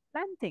fried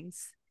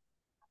plantains.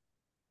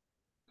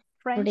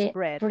 French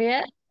bread.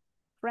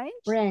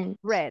 French bread.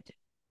 Bread.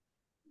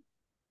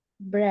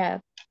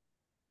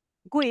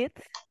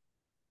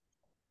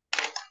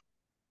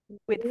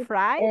 With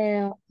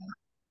fried.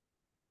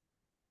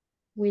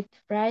 With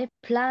fried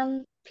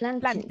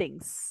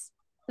plantings.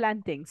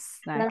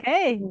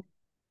 Okay.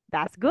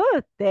 That's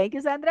good. Thank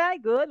you, Sandra.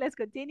 Good. Let's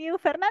continue.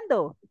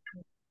 Fernando,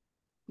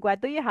 what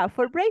do you have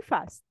for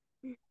breakfast?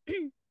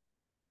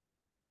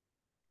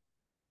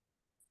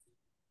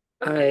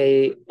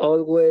 I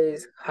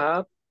always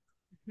have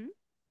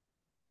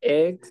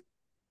eggs,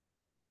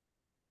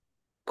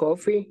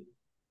 coffee,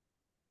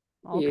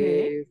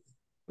 Okay.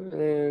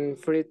 and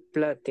fried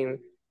plantain.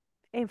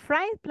 And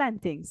fried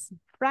plantains.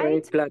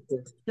 Fried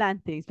plantain.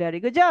 Plantains. Very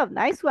good job.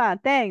 Nice one.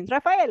 Thanks.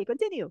 Rafael,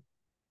 continue.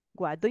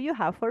 What do you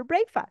have for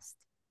breakfast?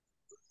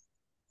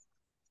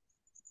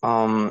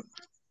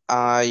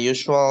 I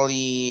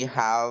usually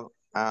have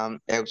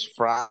eggs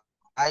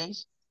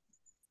fries,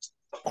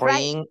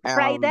 cream,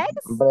 fried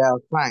eggs?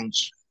 bread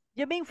crunch.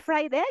 You mean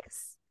fried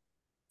eggs?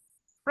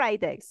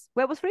 Fried eggs.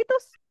 ¿Huevos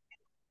fritos?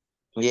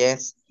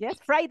 Yes. Yes,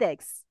 fried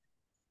eggs.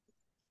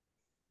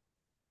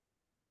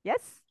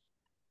 Yes?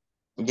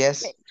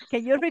 Yes.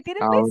 Can you repeat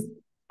it, please?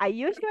 I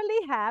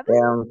usually have...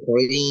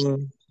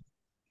 cream.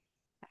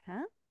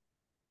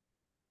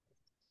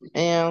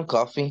 And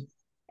coffee.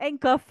 And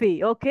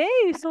coffee.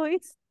 Okay, so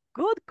it's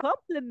good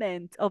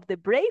complement of the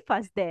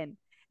breakfast then.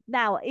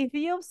 Now, if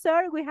you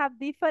observe, we have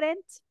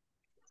different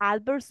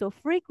adverbs of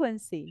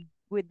frequency.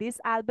 With this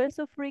adverbs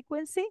of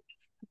frequency,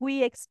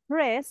 we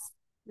express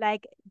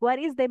like what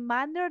is the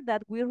manner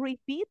that we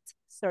repeat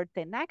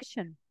certain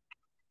action.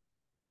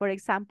 For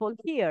example,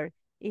 here,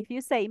 if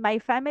you say, my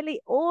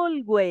family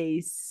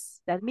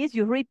always, that means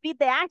you repeat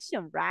the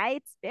action,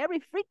 right? Very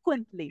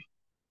frequently.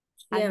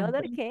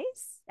 Another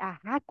case,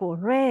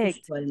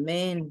 correct.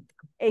 Usualmente.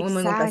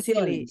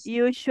 Exactly.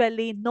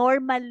 Usually,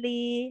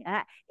 normally.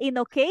 In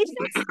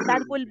occasions,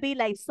 that will be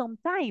like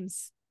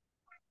sometimes.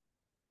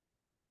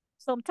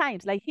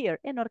 Sometimes, like here.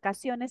 En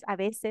ocasiones, a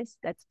veces,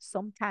 that's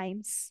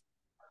sometimes.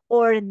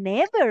 Or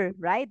never,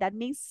 right? That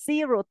means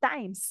 0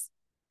 times.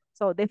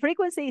 So the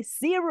frequency is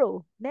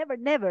 0. Never,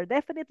 never.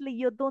 Definitely,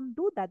 you don't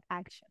do that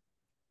action.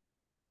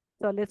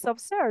 So let's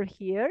observe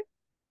here.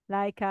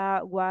 Like,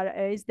 what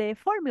is the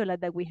formula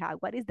that we have?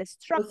 What is the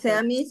structure? O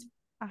sea, Miss,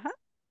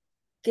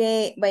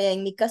 que, vaya,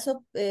 en mi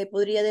caso,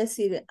 podría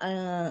decir,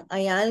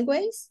 I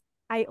always.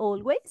 I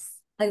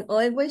always. I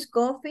always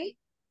coffee.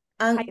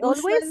 And I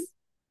always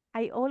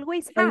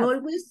have. I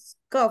always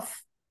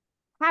cough.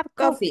 Have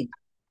coffee.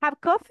 Have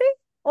coffee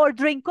or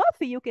drink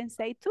coffee, you can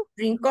say too.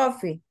 Drink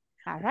coffee.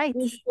 All right.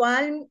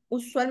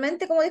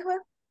 Usualmente, ¿cómo dijo?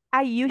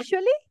 I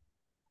usually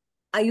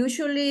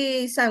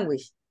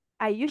sandwich.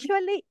 I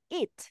usually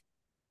eat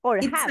or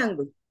eat have.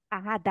 Sandwich.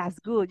 That's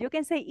good. You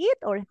can say eat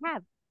or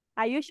have.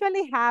 I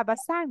usually have a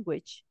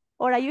sandwich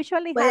or I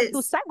usually have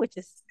 2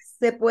 sandwiches.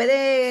 Se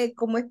puede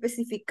como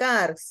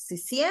especificar si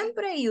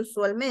siempre y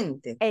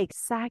usualmente.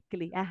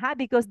 Exactly.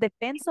 Because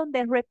depends on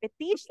the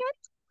repetition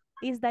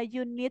is that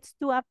you need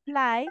to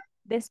apply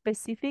the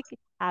specific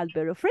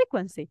adverb of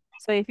frequency.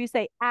 So if you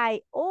say,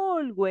 I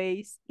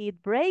always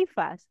eat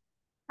breakfast,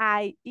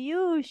 I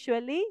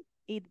usually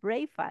eat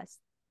breakfast,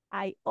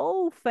 I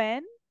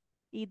often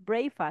eat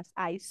breakfast,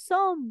 I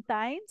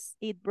sometimes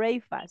eat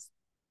breakfast,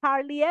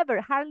 hardly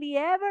ever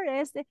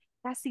es de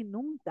casi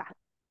nunca,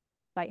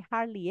 like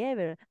hardly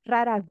ever,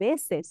 rara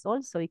veces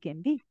also it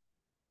can be,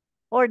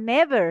 or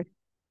never.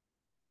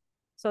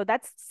 So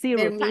that's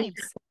 0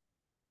 times.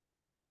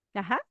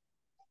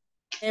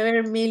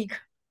 Never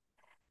milk.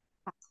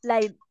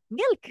 Like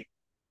milk.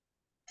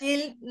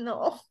 Milk,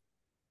 no.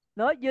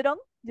 No, you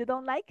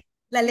don't like?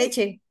 La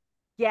leche.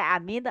 Yeah, I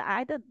mean,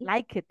 I don't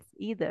like it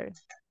either.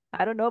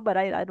 I don't know, but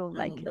I don't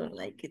like it. Don't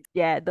like it.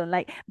 Yeah, don't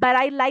like. But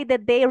I like the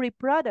dairy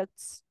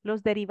products,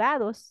 los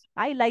derivados.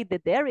 I like the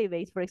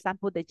derivatives. For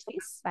example, the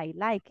cheese, I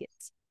like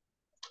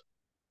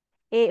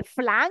it.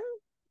 Flan,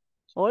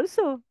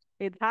 also,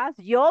 it has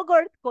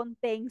yogurt,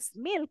 contains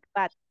milk,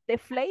 but the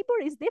flavor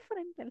is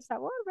different. El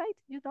sabor, right?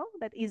 You know,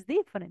 that is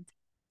different.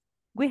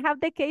 We have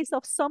the case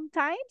of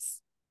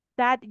sometimes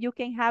that you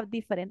can have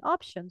different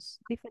options,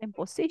 different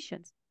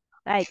positions.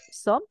 Like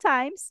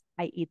sometimes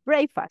I eat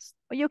breakfast.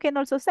 Or you can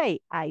also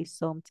say, I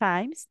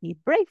sometimes eat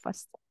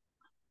breakfast.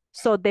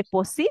 So the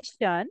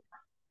position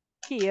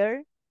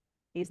here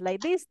is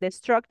like this. The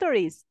structure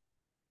is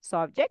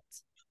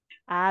subject,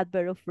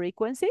 adverb of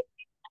frequency,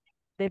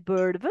 the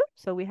verb,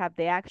 so we have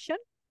the action,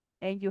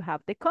 and you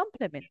have the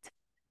complement.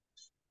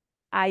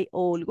 I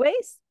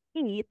always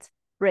eat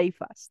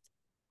breakfast.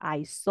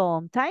 I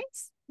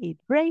sometimes eat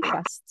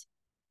breakfast.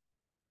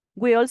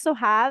 We also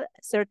have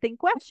certain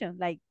questions,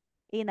 like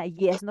in a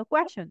yes-no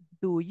question.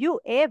 Do you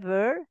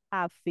ever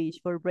have fish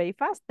for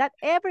breakfast? That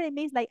ever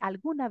means like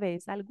alguna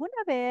vez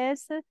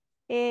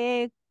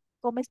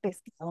comes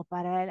pescado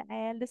para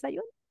el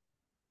desayuno.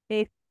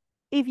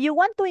 If you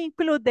want to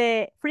include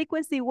the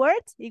frequency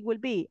words, it will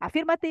be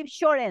affirmative,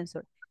 short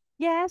answer.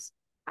 Yes,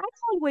 I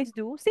always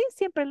do. Sí,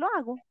 siempre lo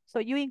hago. So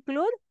you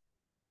include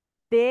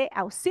the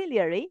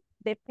auxiliary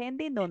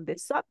depending on the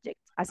subject.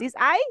 As is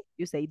I,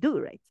 you say do,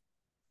 right?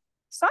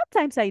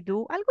 Sometimes I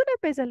do.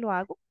 Algunas veces lo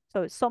hago.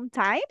 So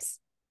sometimes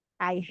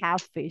I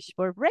have fish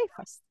for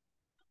breakfast.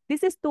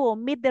 This is to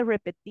omit the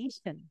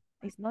repetition.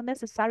 It's not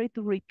necessary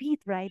to repeat,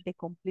 right, the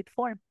complete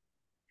form.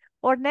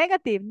 Or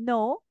negative,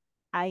 no,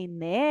 I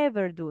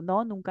never do.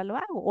 No, nunca lo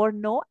hago. Or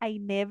no, I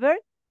never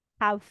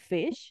have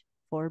fish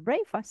for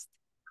breakfast.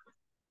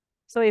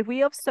 So if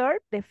we observe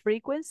the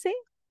frequency,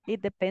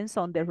 it depends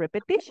on the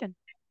repetition.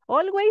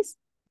 Always,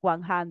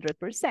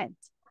 100%.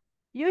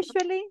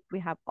 Usually, we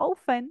have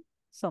often,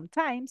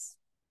 sometimes,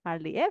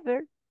 hardly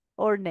ever,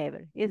 or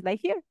never. It's like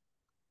here.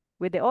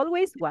 With the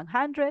always,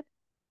 100.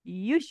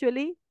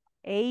 Usually,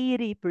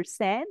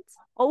 80%.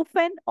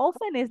 Often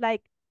is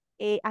like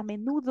a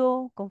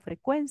menudo, con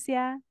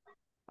frecuencia,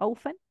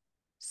 often.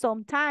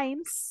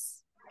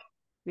 Sometimes,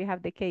 we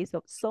have the case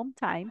of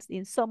sometimes,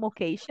 in some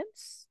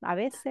occasions, a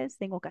veces,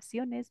 en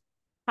ocasiones,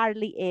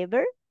 hardly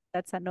ever,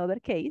 that's another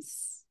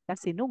case,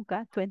 casi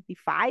nunca,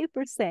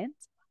 25%.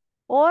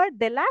 Or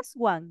the last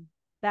one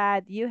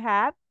that you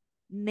have,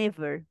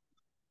 never,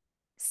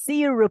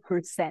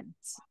 0%.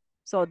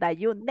 So that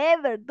you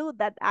never do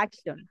that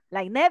action.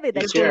 Like never,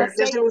 that you Teacher, don't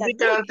say it that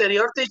significa week.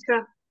 anterior,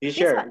 teacher? This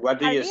Teacher, one, what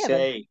do you hardly ever.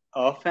 say?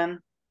 Often?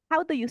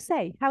 How do you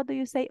say? How do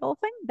you say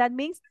often? That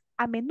means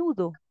a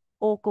menudo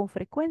o con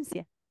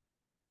frecuencia.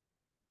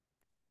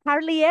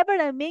 Hardly ever,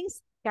 that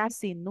means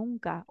casi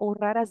nunca o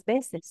raras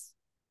veces.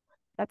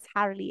 That's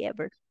hardly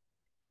ever.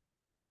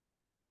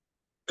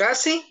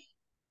 ¿Casi?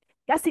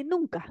 Casi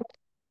nunca.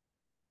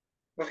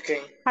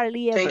 Okay.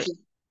 Hardly ever. Thank you.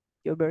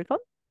 You're welcome.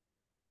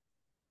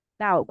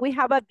 Now, we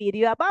have a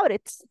video about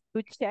it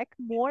to check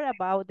more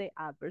about the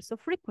adverbs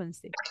of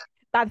frequency.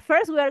 But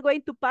first, we are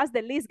going to pass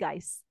the list,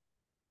 guys.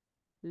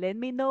 Let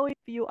me know if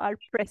you are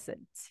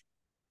present.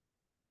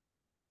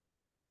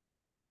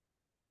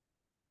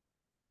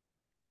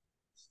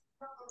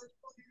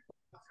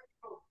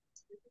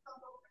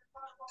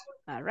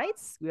 All right,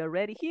 we are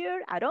ready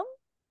here. Aaron?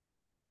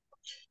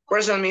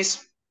 Present,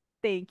 Miss.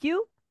 Thank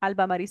you.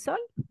 Alba Marisol?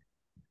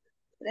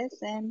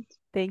 Present.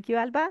 Thank you,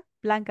 Alba.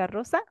 Blanca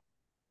Rosa?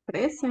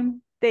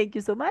 Present. Thank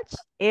you so much.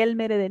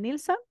 Elmer de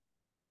Nilsson?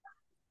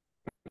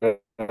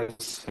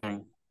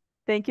 Present.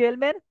 Thank you,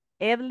 Elmer.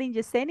 Evelyn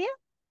Yesenia?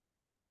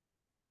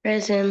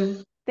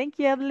 Present. Thank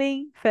you,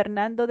 Evelyn.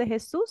 Fernando de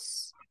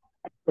Jesús?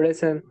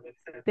 Present.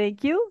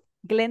 Thank you.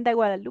 Glenda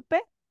Guadalupe?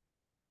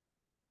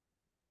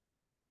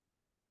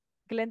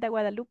 Glenda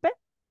Guadalupe?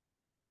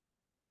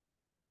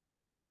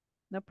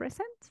 No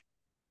present.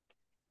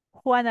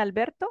 Juan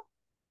Alberto?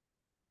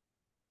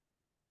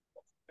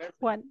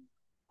 Juan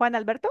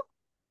Alberto?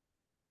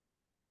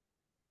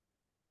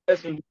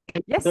 Yes.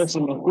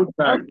 Se me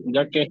escucha,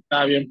 ya que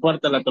está bien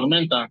fuerte la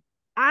tormenta.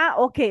 Ah,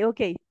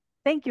 okay.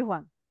 Thank you,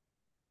 Juan.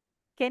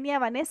 Kenia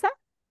Vanessa?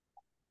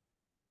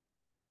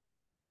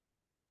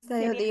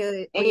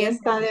 Ella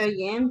está de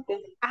oyente.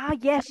 Ah,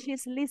 yes,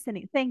 she's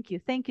listening. Thank you.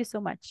 Thank you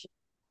so much.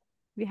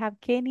 We have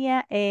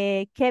Kenia.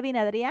 Kevin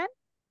Adrián?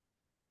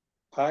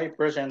 Hi,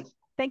 present.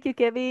 Thank you,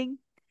 Kevin.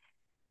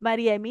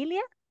 María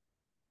Emilia?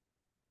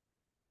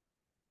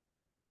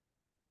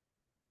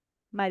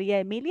 María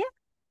Emilia?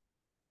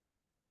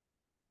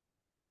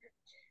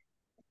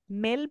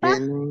 Melba?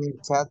 En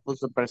el chat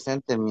puso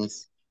presente,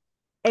 Miss.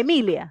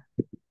 Emilia.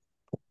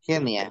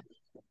 Kenia.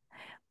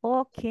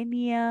 Oh,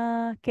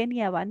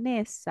 Kenia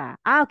Vanessa.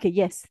 Ah, okay,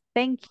 yes.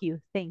 Thank you.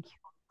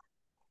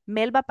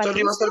 Melba Solo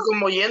iba a estar Patricia.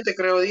 como oyente,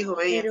 creo, dijo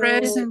ella. Pero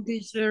Present,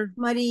 teacher.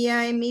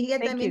 María Emilia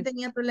Thank también you.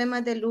 tenía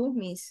problemas de luz,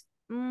 Miss.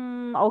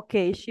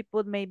 Okay, she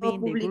put maybe Lo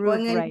in the publicó group,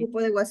 en el right?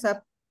 grupo de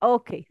WhatsApp.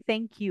 Okay,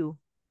 thank you.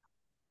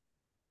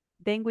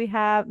 Then we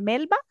have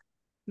Melba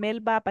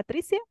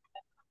Patricia.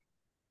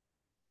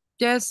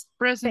 Yes,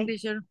 present,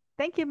 teacher.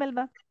 Thank you,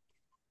 Melba.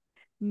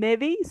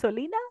 Nevi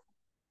Solina.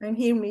 I'm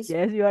here, Miss.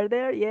 Yes, you are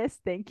there. Yes,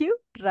 thank you.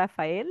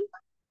 Rafael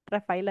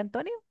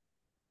Antonio.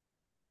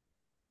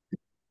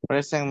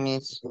 Present,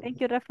 Miss. Thank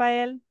you,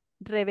 Rafael.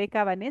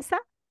 Rebeca Vanessa.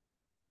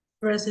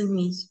 Present,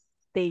 Miss.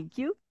 Thank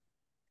you.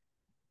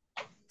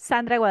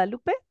 Sandra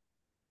Guadalupe.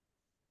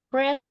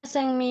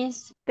 Present,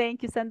 Miss.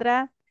 Thank you,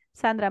 Sandra.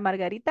 Sandra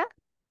Margarita.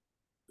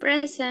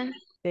 Present.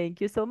 Thank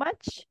you so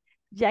much.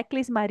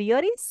 Jacqueline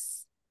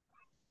Marioris.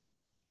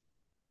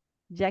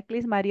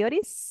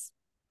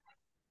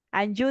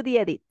 And Judy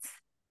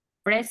Edith.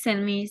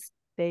 Present, Miss.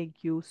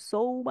 Thank you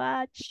so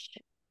much.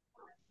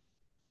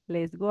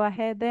 Let's go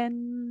ahead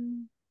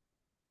then.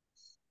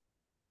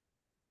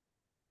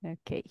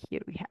 Okay,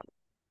 here we have.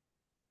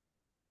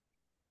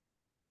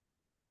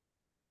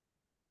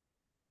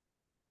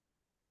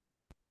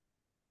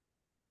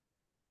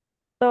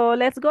 So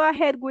let's go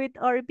ahead with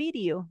our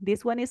video.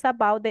 This one is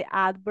about the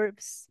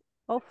adverbs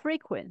of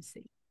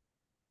frequency.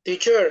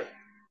 Teacher.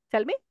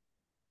 Tell me.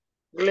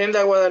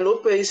 Glenda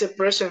Guadalupe dice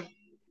present.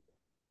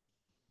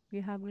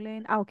 We have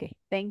Glenn. Ah, okay,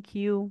 thank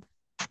you.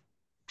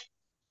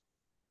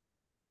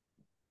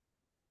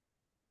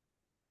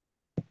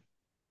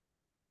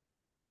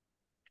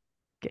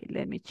 Okay,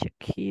 let me check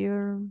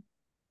here.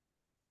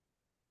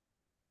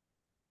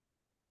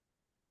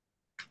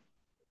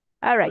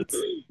 All right,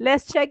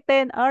 let's check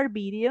then our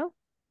video.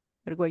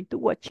 We're going to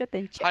watch it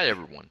and check. Hi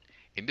everyone.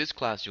 In this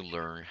class you'll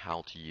learn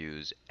how to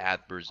use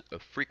adverbs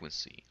of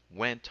frequency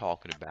when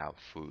talking about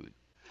food.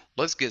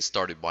 Let's get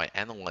started by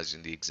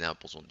analyzing the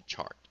examples on the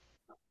chart.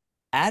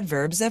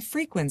 Adverbs of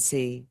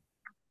frequency.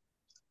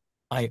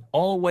 I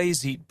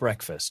always eat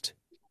breakfast.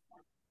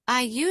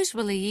 I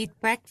usually eat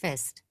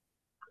breakfast.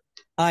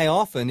 I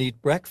often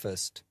eat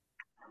breakfast.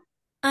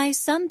 I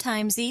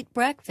sometimes eat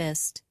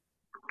breakfast.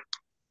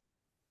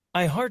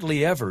 I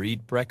hardly ever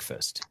eat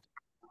breakfast.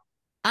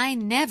 I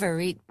never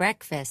eat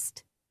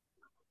breakfast.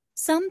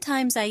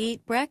 Sometimes I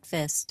eat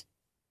breakfast.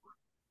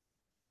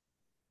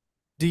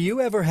 Do you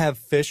ever have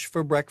fish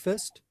for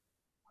breakfast?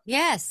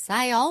 Yes,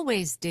 I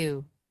always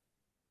do.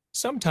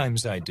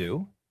 Sometimes I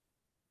do.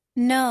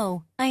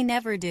 No, I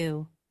never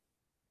do.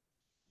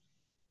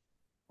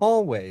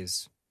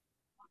 Always.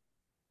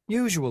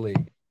 Usually.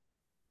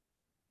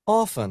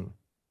 Often.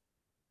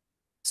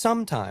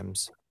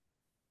 Sometimes.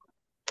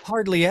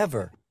 Hardly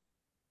ever.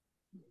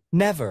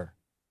 Never.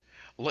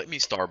 Let me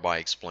start by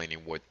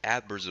explaining what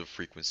adverbs of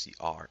frequency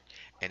are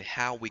and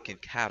how we can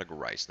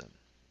categorize them.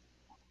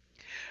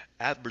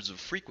 Adverbs of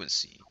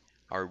frequency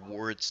are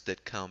words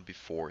that come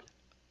before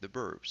the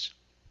verbs,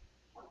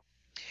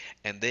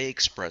 and they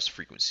express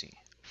frequency.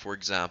 For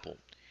example,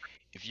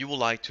 if you would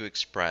like to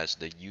express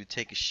that you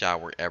take a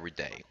shower every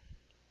day,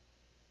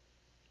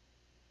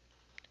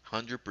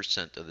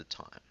 100% of the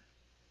time,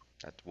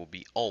 that will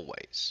be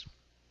always.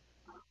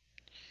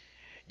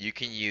 You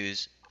can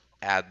use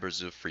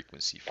adverbs of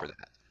frequency for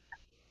that.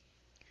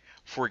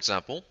 For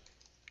example,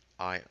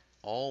 I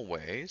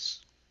always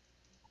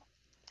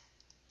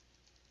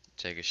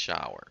take a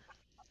shower.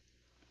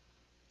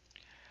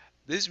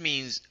 This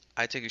means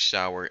I take a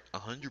shower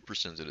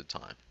 100% of the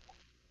time.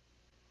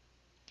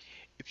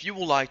 If you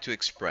would like to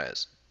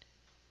express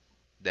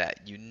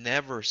that you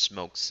never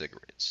smoke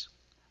cigarettes,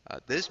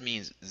 this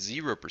means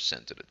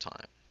 0% of the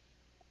time.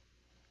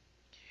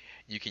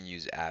 You can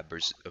use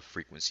adverbs of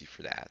frequency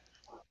for that.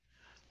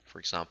 For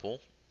example,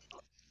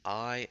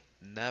 I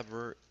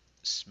never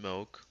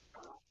smoke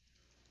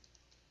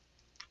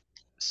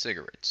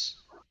cigarettes.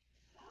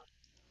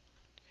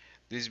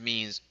 This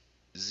means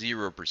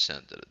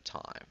 0% of the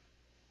time.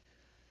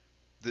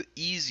 The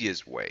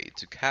easiest way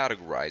to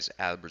categorize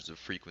adverbs of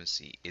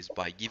frequency is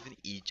by giving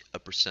each a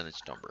percentage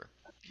number.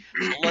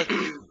 So let's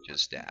do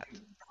just that.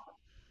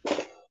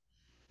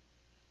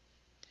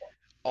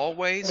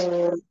 Always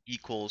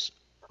equals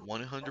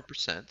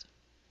 100%.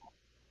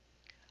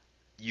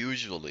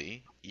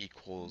 Usually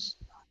equals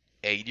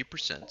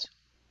 80%.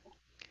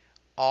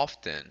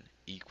 Often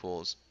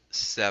equals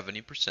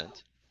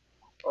 70%.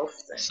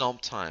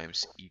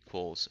 Sometimes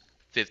equals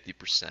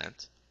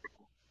 50%.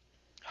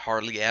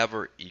 Hardly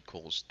ever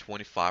equals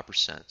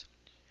 25%.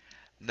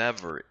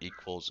 Never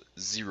equals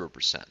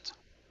 0%.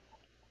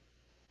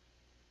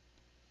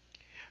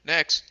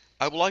 Next,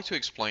 I would like to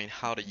explain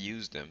how to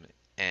use them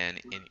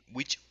and in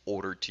which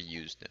order to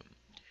use them.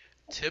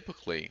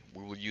 Typically,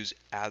 we will use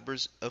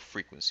adverbs of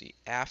frequency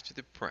after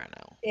the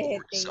pronoun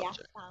or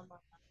subject.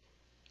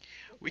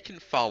 We can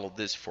follow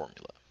this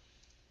formula.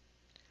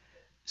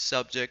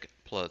 Subject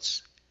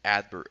plus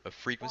adverb of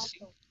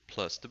frequency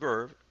plus the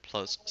verb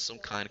plus some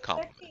kind of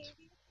complement.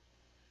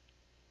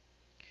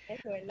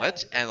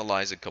 Let's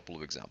analyze a couple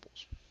of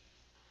examples.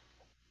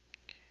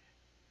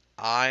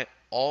 I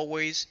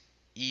always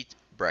eat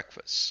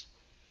breakfast.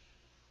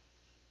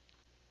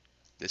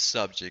 The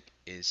subject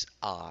is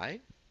I.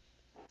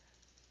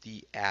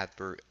 The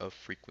adverb of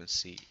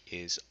frequency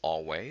is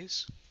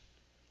always.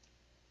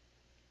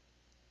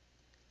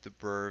 The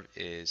verb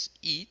is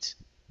eat.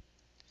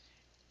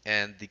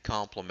 And the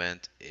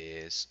complement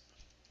is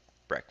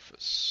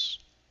breakfast.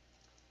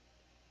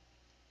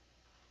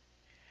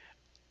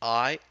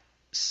 I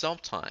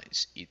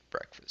sometimes eat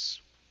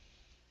breakfast.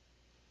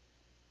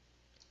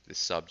 The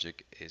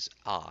subject is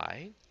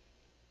I.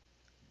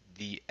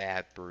 The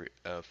adverb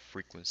of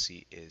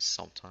frequency is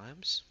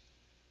sometimes.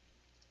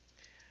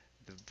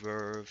 The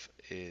verb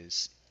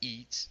is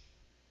eat.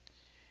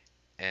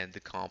 And the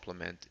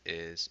complement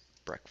is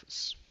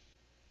breakfast.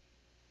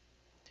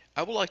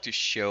 I would like to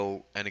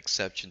show an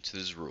exception to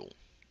this rule.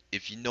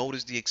 If you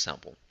notice the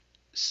example,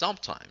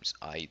 sometimes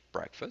I eat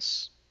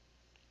breakfast.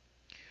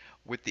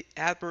 With the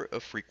adverb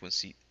of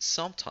frequency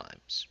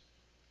sometimes,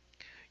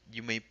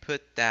 you may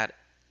put that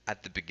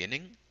at the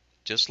beginning,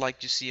 just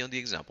like you see on the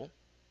example.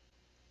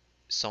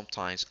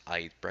 Sometimes I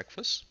eat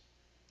breakfast.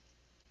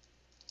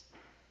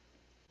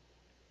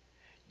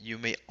 You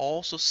may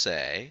also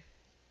say,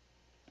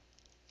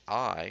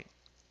 I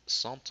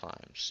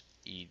sometimes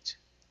eat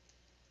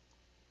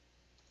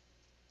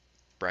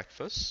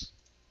breakfast.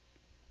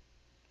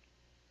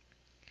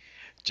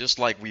 Just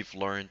like we've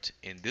learned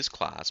in this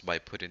class by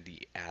putting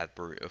the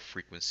adverb of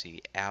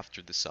frequency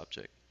after the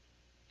subject.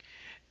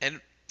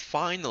 And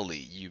finally,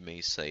 you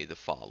may say the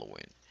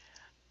following.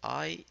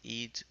 I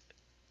eat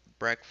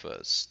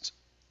breakfast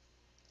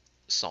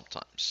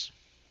sometimes.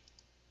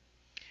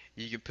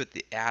 You can put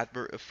the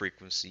adverb of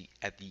frequency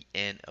at the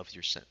end of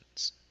your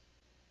sentence.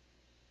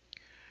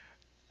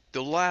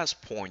 The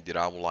last point that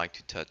I would like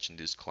to touch in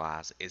this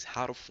class is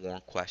how to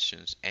form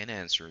questions and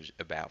answers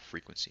about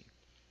frequency.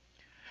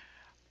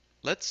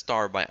 Let's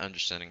start by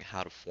understanding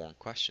how to form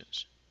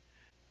questions.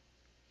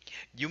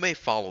 You may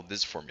follow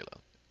this formula.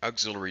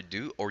 Auxiliary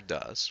do or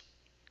does,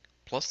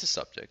 plus the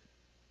subject,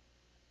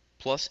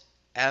 plus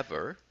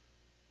ever,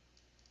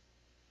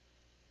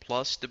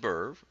 plus the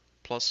verb,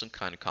 plus some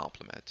kind of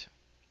complement.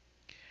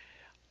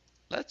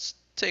 Let's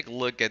take a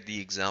look at the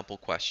example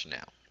question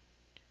now.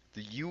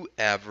 Do you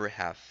ever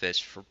have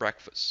fish for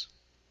breakfast?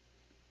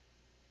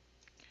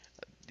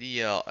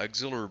 The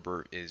auxiliary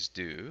verb is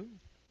do.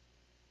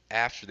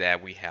 After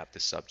that, we have the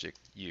subject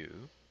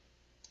you.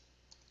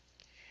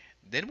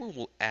 Then we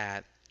will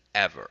add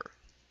ever.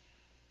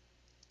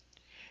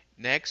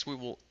 Next, we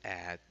will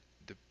add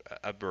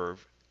a verb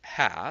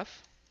have.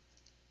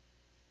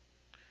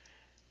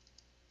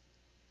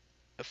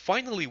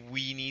 Finally,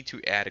 we need to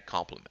add a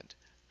complement.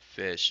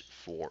 Fish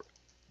for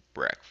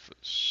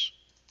breakfast.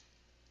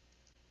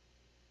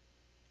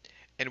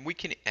 And we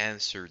can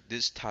answer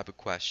this type of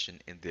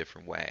question in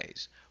different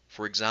ways.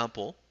 For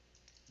example,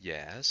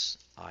 yes,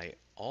 I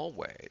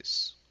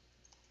always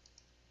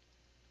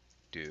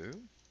do.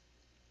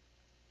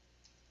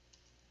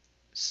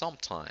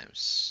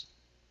 Sometimes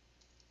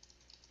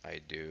I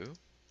do.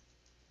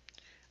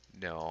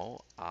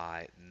 No,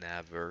 I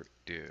never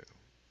do.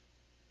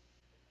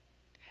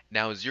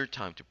 Now is your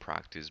time to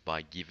practice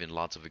by giving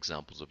lots of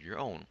examples of your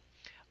own.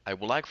 I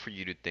would like for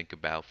you to think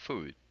about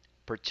food,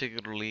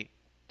 particularly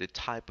the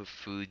type of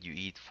food you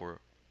eat for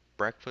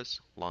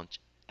breakfast, lunch,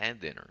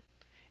 and dinner,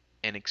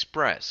 and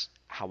express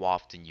how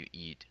often you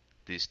eat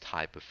this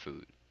type of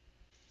food.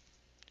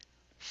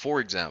 For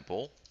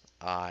example,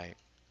 I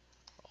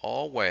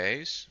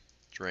always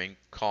drink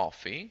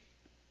coffee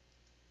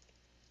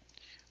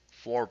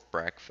for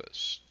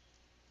breakfast.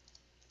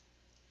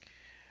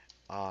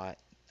 I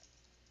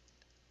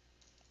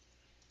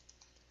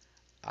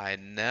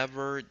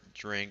never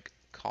drink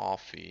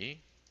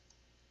coffee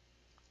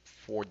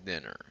for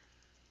dinner.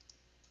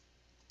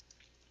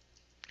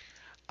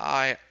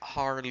 I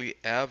hardly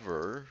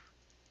ever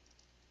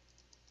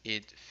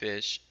eat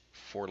fish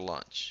for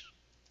lunch.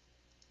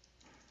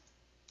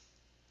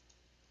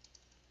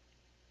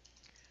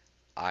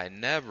 I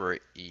never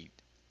eat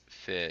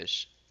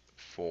fish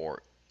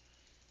for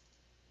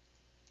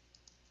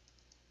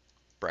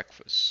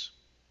breakfast.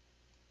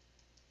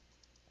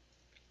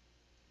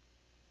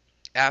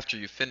 After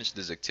you finish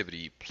this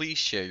activity, please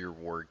share your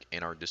work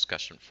in our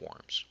discussion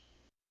forums.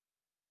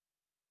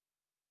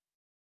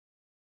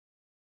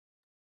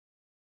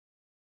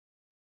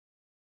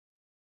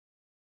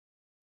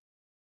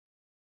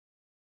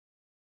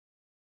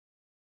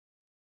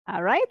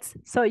 All right,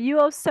 so you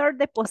observe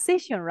the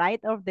position, right,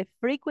 of the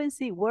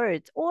frequency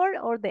words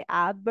or the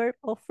adverb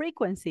of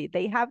frequency.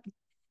 They have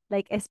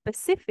like a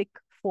specific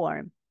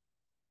form.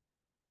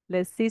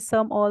 Let's see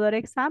some other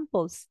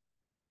examples.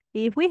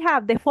 If we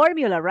have the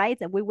formula, right,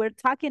 that we were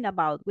talking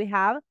about, we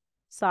have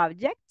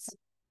subjects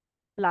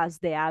plus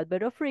the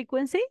adverb of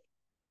frequency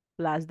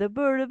plus the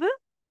verb,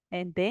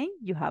 and then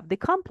you have the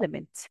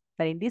complement.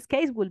 That in this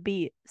case will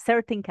be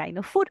certain kind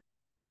of food.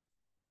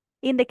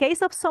 In the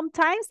case of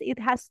sometimes, it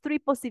has three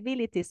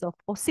possibilities of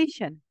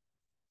position.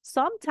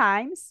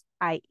 Sometimes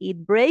I eat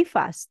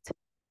breakfast.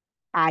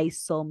 I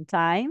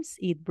sometimes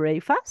eat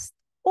breakfast,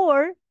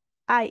 or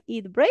I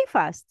eat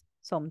breakfast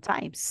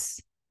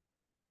sometimes.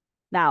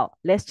 Now,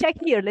 let's check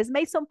here. Let's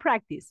make some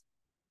practice.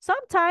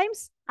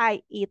 Sometimes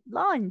I eat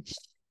lunch.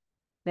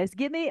 Let's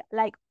give me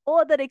like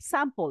other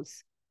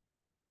examples.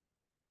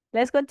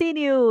 Let's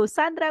continue.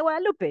 Sandra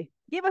Guadalupe,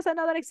 give us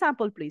another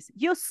example, please.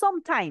 Use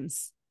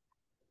sometimes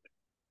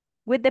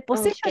with the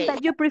position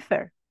that you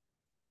prefer.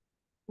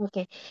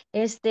 Ok,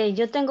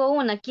 yo tengo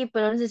una aquí,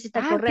 pero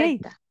necesita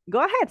correcta. Okay. Go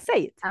ahead,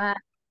 say it.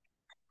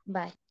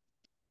 Bye.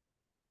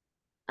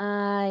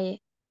 I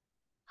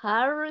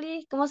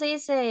hardly, ¿cómo se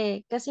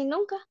dice? Casi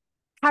nunca.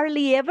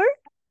 Hardly ever.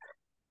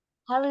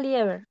 Hardly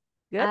ever.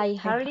 Good. I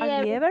hardly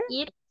ever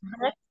eat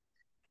breakfast.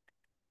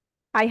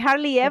 I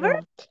hardly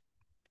ever.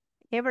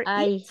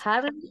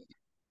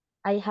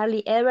 I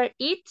hardly ever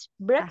eat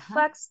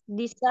breakfast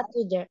this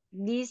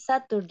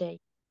Saturday.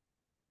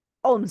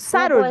 On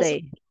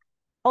Saturday.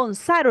 On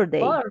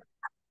Saturday. Or.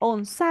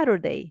 On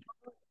Saturday.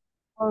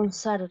 On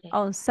Saturday.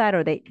 On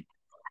Saturday.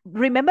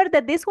 Remember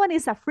that this one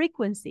is a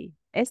frequency.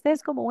 Esta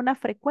es como una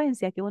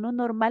frecuencia que uno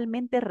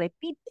normalmente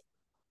repite.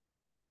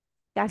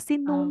 Casi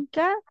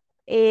nunca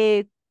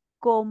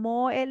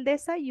como el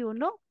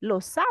desayuno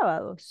los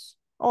sábados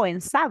o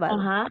en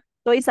sábado.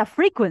 So it's a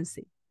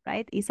frequency,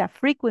 right? It's a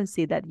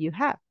frequency that you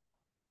have.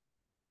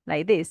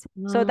 Like this.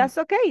 So that's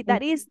okay.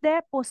 That is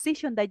the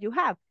position that you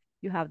have.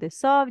 You have the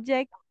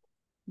subject,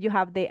 you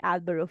have the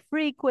adverb of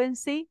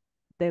frequency,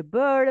 the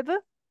verb,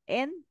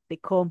 and the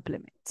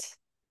complement.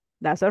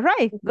 That's all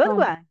right. Good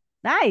one.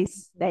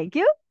 Nice. Thank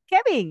you.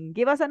 Kevin,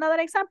 give us another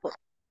example.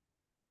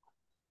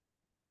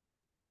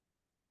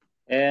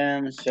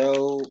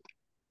 So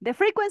the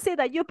frequency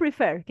that you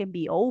prefer can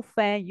be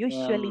often,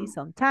 usually,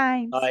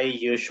 sometimes. I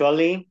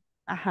usually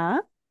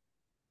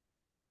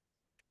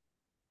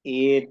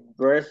eat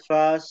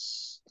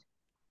breakfast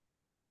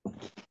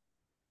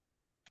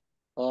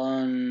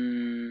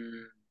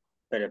on...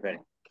 Espera,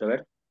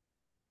 quiero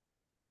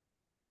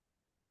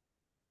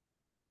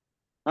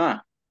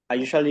ver. I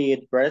usually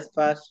eat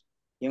breakfast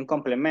y un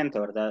complemento,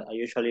 ¿verdad? I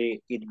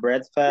usually eat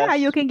breakfast. Yeah,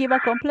 you can give a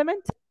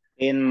compliment.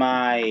 In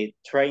my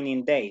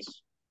training days.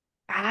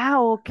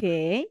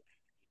 Okay.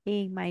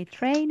 In my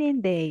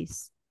training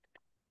days.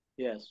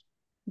 Yes.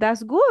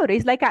 That's good.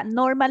 It's like a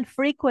normal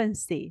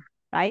frequency,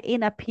 right?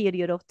 In a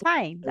period of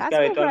time. Es That's que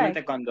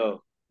habitualmente correct.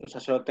 cuando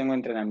solo tengo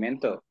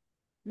entrenamiento,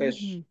 pues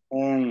Mhm.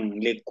 un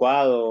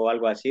licuado o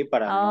algo así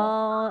para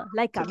no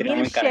Like a sentirme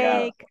muy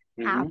cargado. milkshake.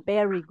 Ah, Ujú.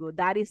 very good.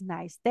 That is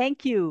nice.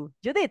 Thank you.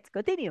 Judith,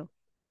 continue.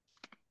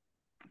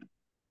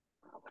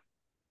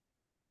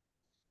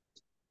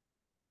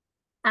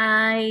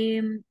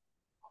 I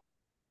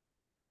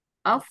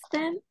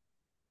often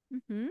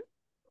Mhm.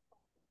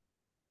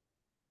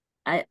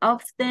 I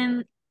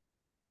often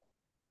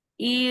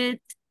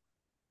eat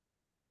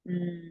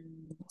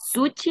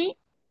sushi.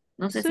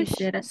 No sé si Sushi.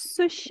 será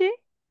Sushi.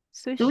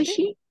 Sushi.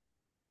 sushi.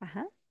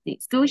 Ajá. Sí,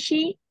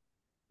 sushi.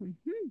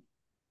 Mhm.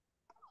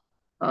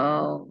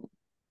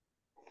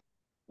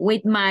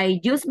 With my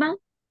husband.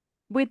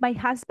 With my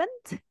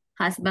husband?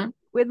 Husband.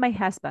 With my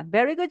husband.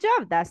 Very good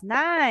job. That's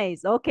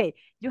nice. Okay.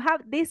 You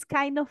have this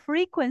kind of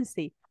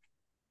frequency.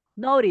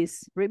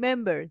 Notice,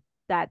 remember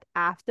that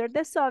after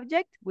the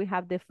subject, we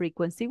have the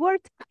frequency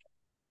word.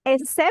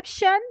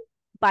 Exception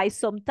by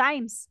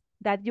sometimes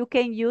that you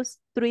can use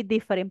 3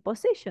 different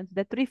positions.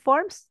 The 3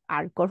 forms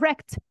are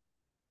correct.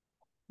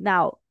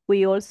 Now,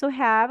 we also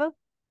have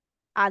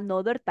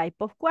another type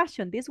of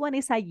question. This one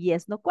is a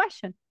yes-no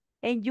question.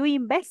 And you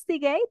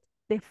investigate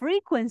the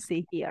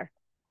frequency here.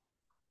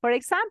 For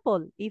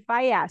example, if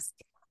I ask,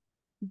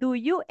 do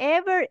you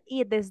ever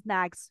eat the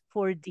snacks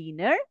for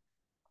dinner?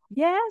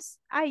 Yes,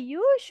 I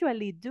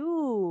usually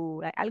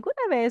do.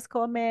 ¿Alguna vez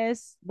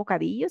comes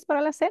bocadillos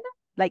para la cena?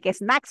 Like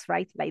snacks,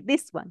 right? Like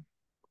this one.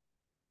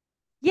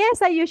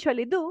 Yes, I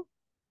usually do.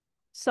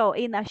 So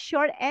in a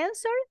short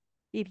answer,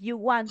 if you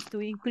want to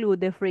include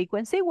the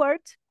frequency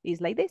word,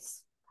 it's like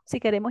this. Si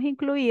queremos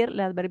incluir el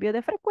adverbio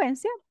de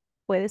frecuencia,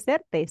 puede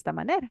ser de esta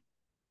manera.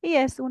 Y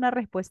es una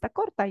respuesta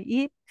corta.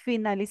 Y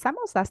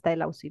finalizamos hasta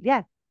el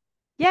auxiliar.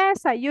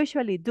 Yes, I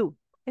usually do.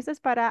 Eso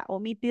es para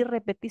omitir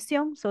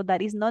repetición, so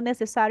that is not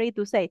necessary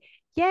to say,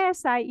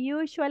 yes, I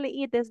usually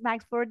eat the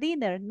snacks for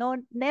dinner. Not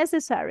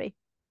necessary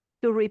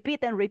to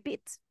repeat and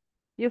repeat.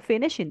 You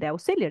finish in the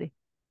auxiliary.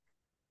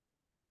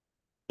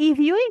 If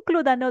you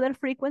include another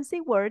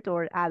frequency word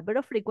or adverb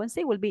of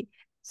frequency will be,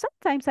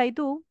 sometimes I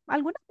do,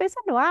 algunas veces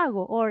lo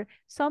hago, or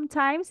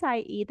sometimes I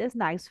eat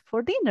snacks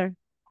for dinner.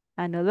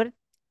 Another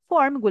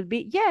form will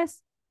be,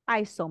 yes,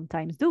 I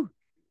sometimes do.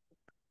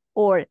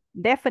 Or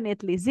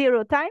definitely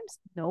 0 times?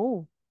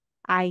 No,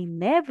 I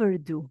never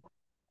do.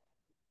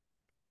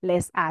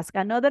 Let's ask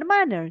another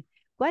manner.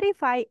 What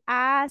if I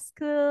ask,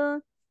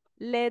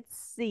 let's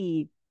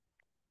see,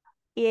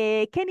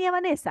 Kenia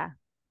Vanessa?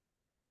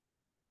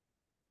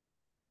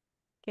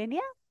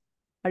 Kenia,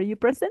 are you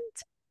present?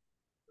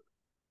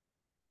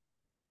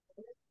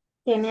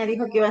 Kenia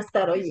dijo que iba a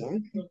estar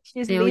oyendo.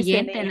 She's De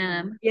oyente listening.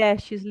 nada más. Yeah,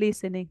 she's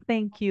listening.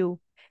 Thank you.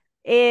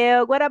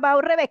 What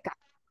about Rebecca?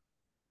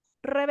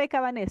 Rebecca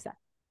Vanessa.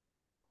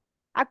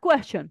 A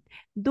question.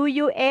 Do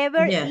you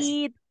ever Yes.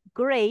 eat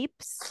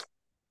grapes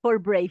for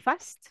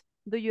breakfast?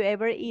 Do you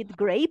ever eat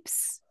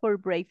grapes for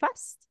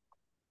breakfast?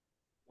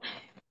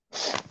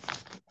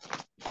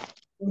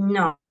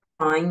 No,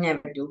 I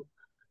never do.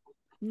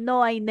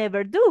 No, I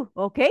never do.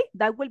 Okay,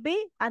 that will be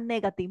a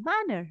negative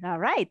manner. All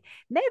right.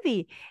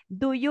 Nevi,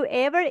 do you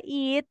ever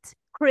eat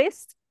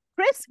crisps?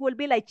 Crisps will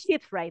be like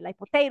chips, right? Like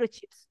potato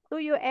chips. Do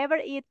you ever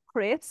eat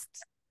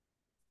crisps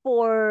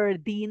for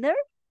dinner?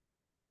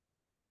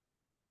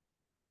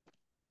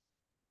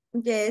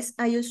 Yes,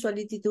 I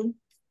usually do.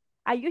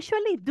 I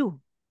usually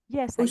do.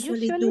 Yes, I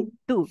Usually usually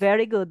do.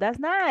 Very good. That's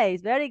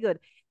nice. Very good.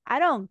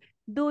 Aaron,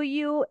 do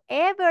you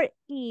ever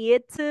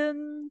eat,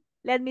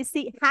 let me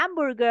see,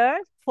 hamburger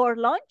for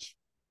lunch?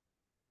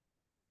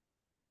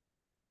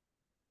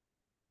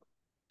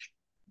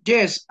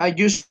 Yes, I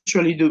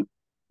usually do.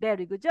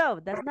 Very good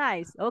job. That's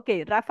nice.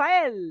 Okay,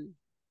 Rafael.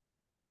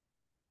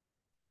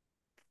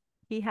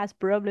 He has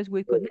problems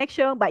with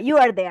connection, but you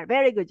are there.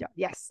 Very good job.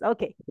 Yes.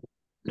 Okay.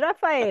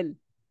 Rafael,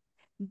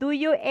 do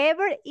you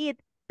ever eat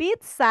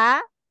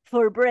pizza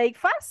for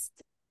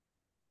breakfast?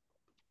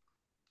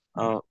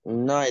 Oh,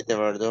 no, I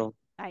never do.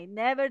 I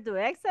never do.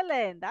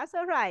 Excellent. That's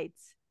all right.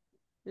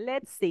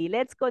 Let's see.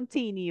 Let's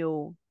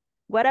continue.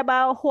 What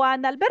about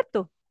Juan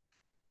Alberto?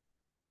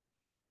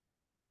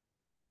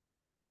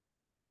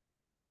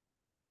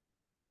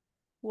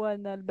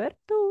 Juan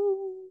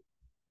Alberto.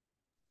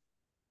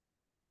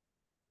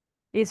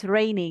 It's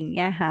raining.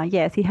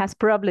 Yes, he has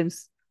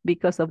problems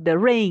because of the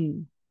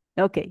rain.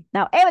 Okay.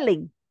 Now,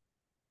 Evelyn.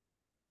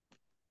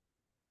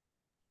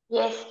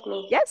 Yes,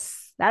 please.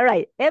 Yes. All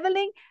right.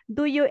 Evelyn,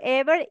 do you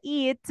ever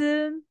eat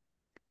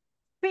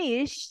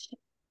fish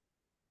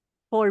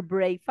for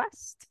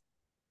breakfast?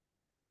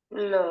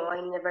 No,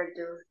 I never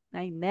do.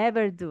 I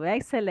never do.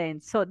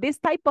 Excellent. So this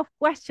type of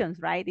questions,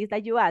 right, is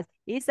that you ask,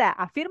 is a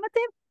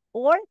affirmative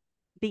or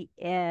the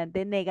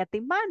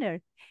negative manner.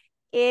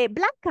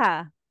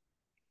 Blanca.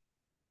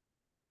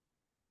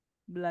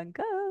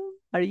 Blanca,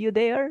 are you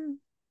there?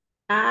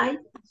 Hi.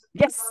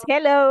 Yes,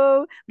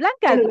 hello.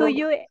 Blanca,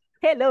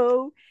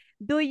 Hello.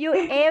 Do you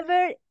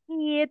ever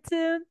eat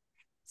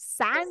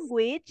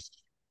sandwich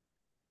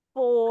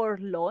for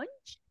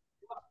lunch?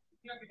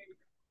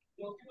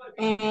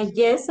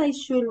 Yes, I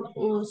should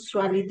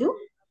usually do.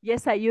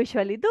 Yes, I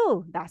usually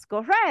do. That's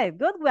correct.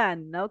 Good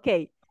one.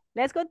 Okay,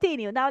 let's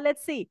continue. Now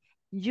let's see.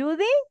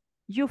 Judy,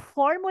 you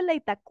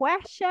formulate a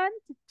question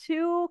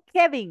to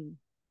Kevin.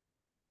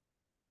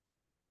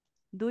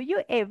 Do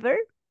you ever?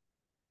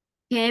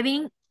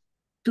 Kevin,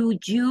 do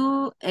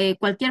you,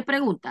 cualquier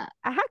pregunta.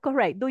 Ajá,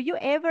 correct. Do you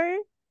ever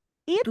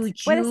eat?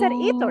 Puede ser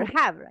eat or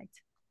have, right?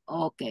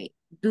 Okay.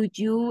 Do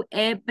you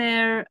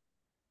ever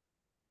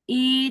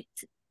eat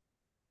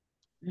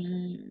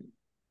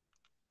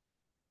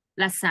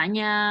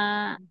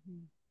lasagna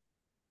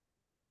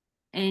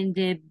and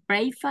the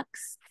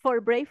breakfast?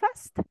 For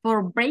breakfast?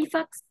 For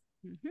breakfast?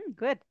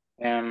 Good.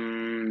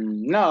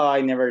 No,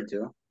 I never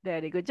do.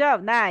 Very good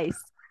job. Nice.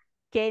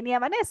 Kenia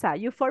Vanessa,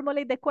 you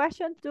formulate the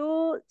question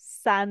to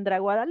Sandra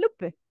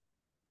Guadalupe.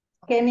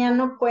 Kenia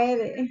no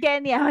puede.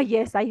 Kenia, oh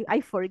yes,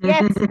 I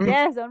forget.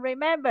 Yes, don't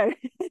remember.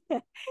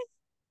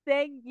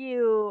 Thank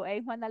you.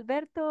 And Juan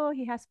Alberto,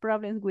 he has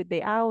problems with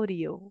the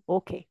audio.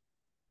 Okay.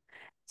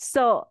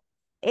 So,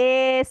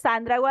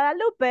 Sandra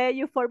Guadalupe,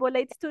 you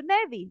formulate to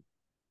Nevi.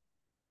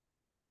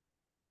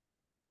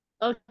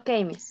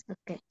 Okay, miss.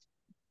 Okay.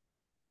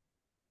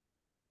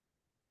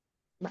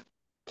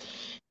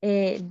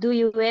 Do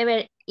you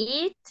ever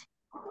eat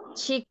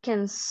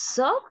chicken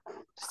soup?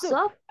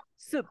 Soup.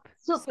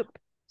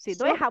 Sí,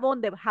 no es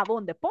jabón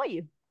de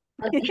pollo.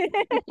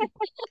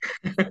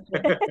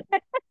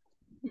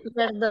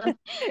 Perdón.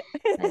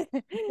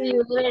 Do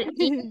you ever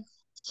eat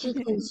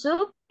chicken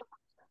soup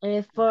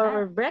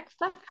for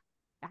breakfast?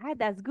 Ah,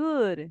 that's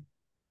good.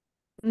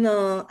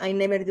 No, I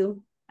never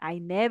do. I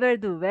never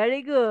do.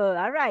 Very good.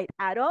 All right.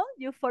 Aaron,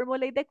 you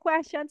formulate the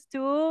questions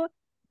to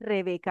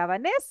Rebecca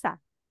Vanessa.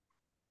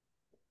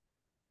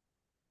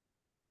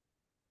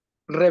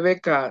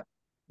 Rebecca,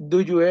 do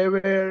you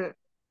ever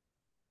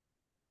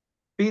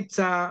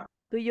pizza?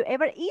 Do you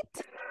ever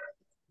eat?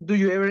 Do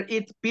you ever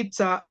eat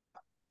pizza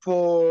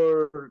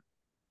for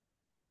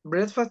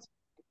breakfast?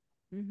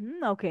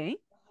 Okay.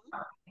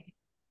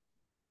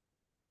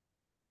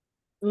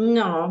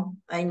 No,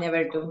 I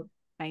never do.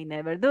 I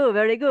never do.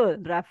 Very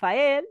good.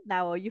 Rafael,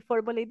 now you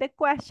formulate the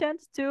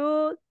questions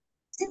to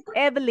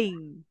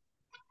Evelyn.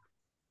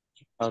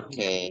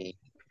 Okay.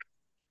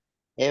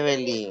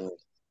 Evelyn,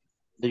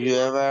 do you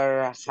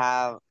ever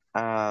have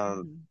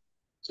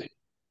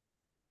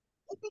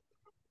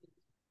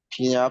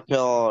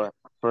pineapple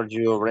for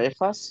your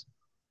breakfast?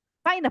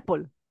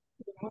 Pineapple.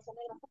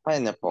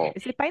 Pineapple.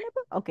 Is it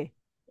pineapple? Okay.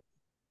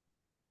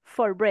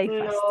 For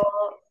breakfast.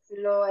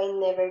 No, I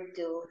never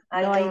do.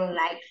 I don't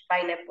like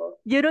pineapple.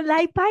 You don't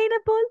like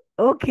pineapple?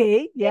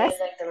 Okay, yes.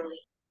 Yes, I don't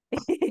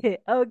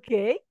like.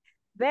 Okay,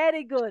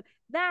 very good.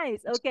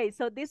 Nice. Okay,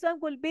 so this one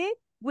will be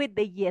with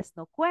the yes,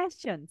 no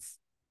questions.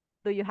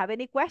 Do you have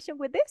any question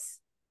with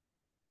this?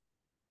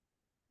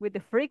 With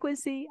the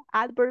frequency,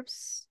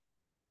 adverbs?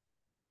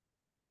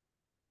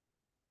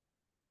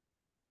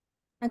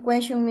 A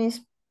question, miss.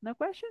 No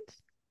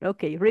questions?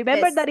 Okay,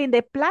 remember Yes. that in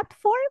the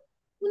platform?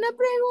 Una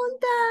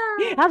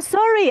pregunta. I'm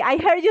sorry, I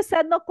heard you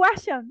said no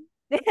question.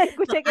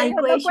 Escuché que Hay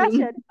dijo no question.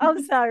 question.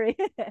 I'm sorry.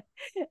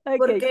 Okay,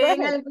 Porque go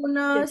en ahead.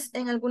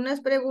 en algunas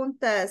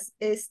preguntas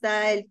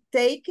está el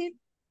take,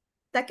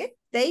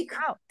 take,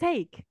 Oh,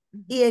 take.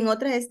 y en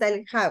otras está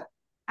el have.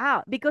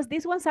 Ah, because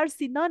these ones are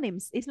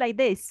synonyms. It's like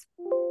this.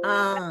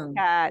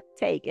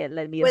 Take it.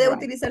 Let me Puede write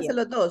utilizarse here.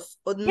 los dos.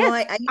 O Yes. no,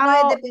 ahí no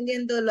es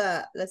dependiendo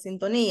la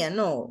sintonía,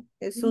 no.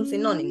 Es un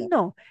sinónimo.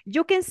 No,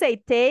 you can say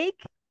take,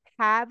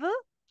 have,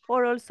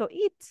 or also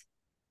eat.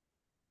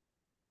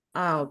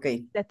 Ok.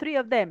 The three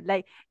of them,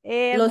 like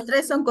Los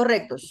tres son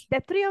correctos.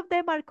 the three of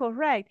them are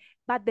correct,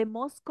 but the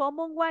most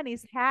common one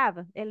is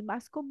have. El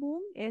más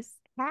común es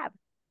have.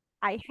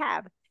 I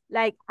have.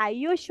 Like I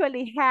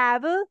usually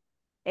have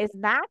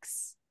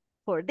snacks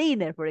for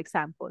dinner, for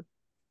example.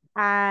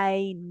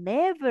 I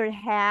never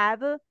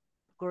have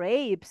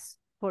grapes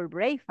for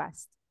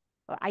breakfast.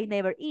 Or I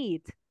never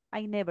eat.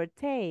 I never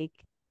take.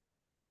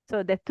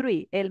 So the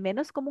three. El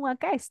menos común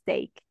acá es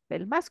take.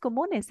 El más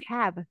común es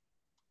have.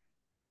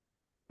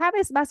 Have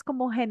es más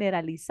como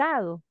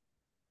generalizado.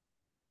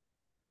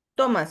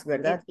 Tomas,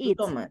 ¿verdad? Tú Eat.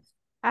 tomas.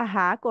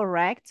 Ajá,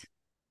 correct.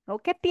 ¿O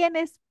qué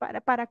tienes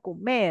para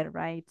comer,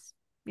 right?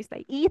 It's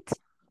like eat.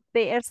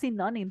 They are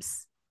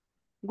synonyms.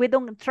 We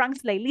don't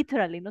translate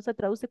literally, no se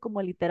traduce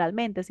como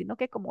literalmente, sino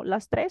que como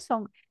las tres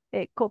son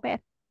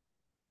comer.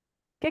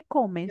 ¿Qué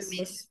comes?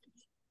 Yes.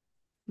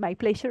 My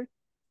pleasure.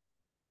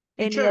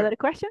 Any Teacher. other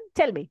question?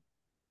 Tell me.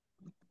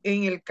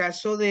 En el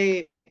caso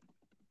de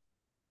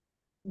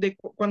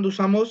cuando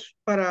usamos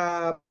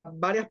para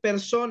varias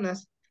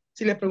personas,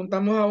 si le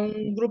preguntamos a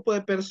un grupo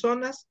de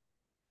personas,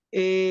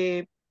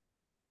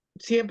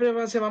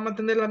 siempre se va a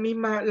mantener la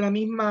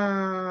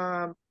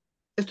misma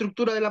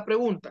estructura de la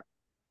pregunta.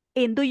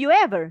 In do you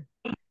ever?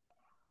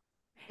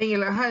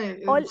 En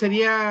el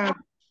sería,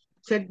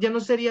 ya no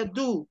sería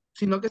do,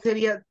 sino que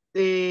sería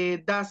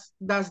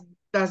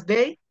does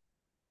they?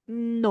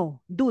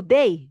 No, do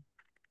they?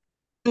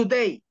 Do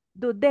they?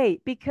 Do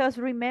they? Because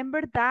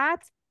remember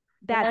that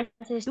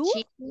do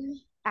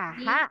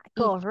Ajá,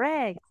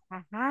 correct.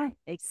 Ajá,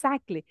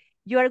 exactly.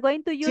 You are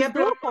going to use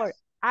Siempre, do for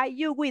I,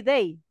 you, we,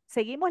 they.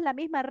 Seguimos la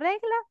misma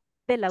regla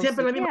del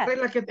siempre la misma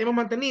auxiliar. regla que hemos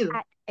mantenido.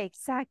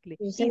 Exactly.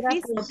 Pues If la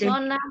it's,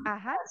 persona,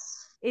 ajá,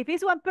 if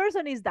it's one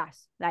person, is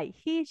does. Like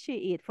he,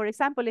 she, it. For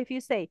example, if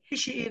you say, He,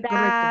 she, it,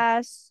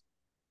 correcto.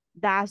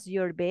 does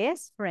your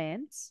best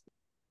friends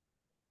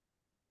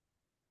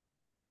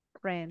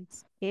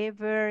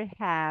ever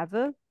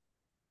have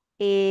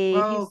if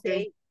you Ok.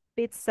 say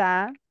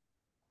pizza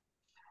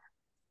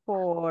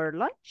for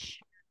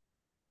lunch?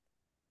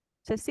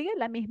 Se sigue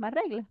la misma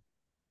regla.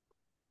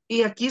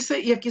 Y aquí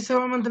se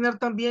va a mantener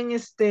también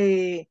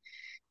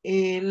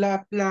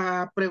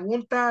la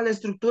pregunta, la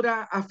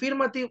estructura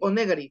affirmative o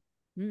negative.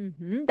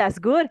 That's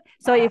good.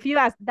 So if you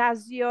ask,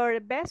 does your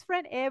best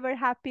friend ever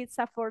have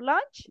pizza for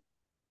lunch?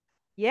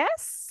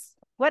 Yes.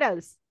 What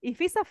else?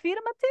 If it's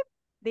affirmative,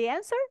 the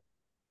answer?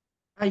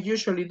 I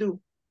usually do.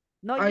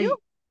 Not you.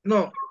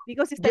 No.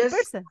 Because it's Yes. third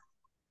person.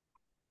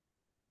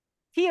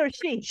 He or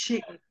she.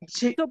 She.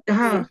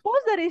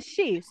 Suppose that is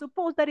she.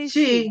 Suppose that is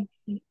she.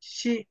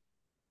 She.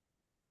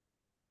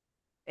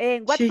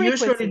 And what She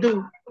frequency? usually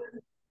do.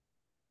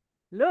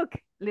 Look,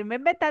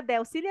 remember that the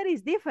auxiliary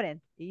is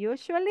different.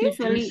 Usually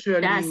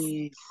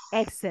does.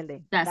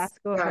 Excellent. That's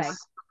correct.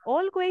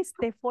 Always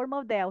the form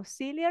of the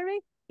auxiliary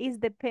is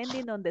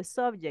depending on the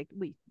subject.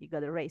 You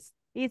got to erase.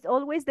 It's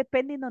always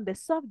depending on the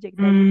subject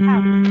that you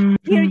have.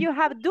 Here you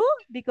have do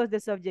because the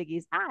subject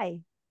is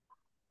I.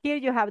 Here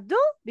you have do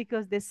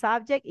because the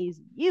subject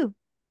is you.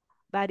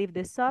 But if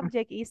the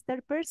subject is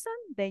third person,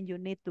 then you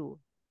need to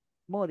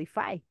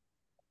modify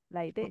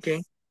like this.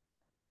 Okay.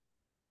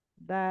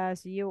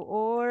 Does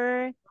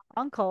your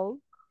uncle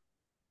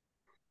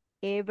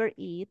ever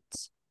eat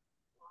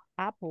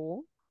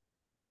apple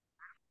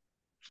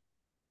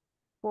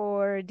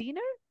for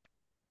dinner?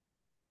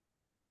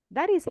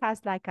 That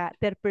has like a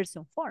third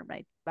person form,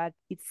 right? But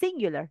it's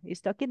singular.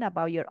 It's talking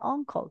about your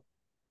uncle.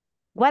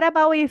 What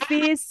about if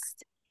it's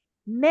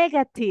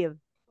negative?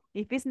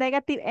 If it's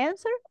negative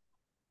answer?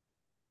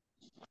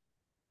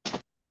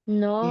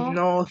 no.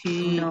 No,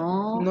 he.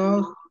 No.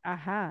 No.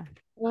 Ajá.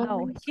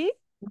 No, he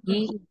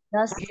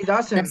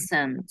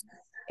doesn't.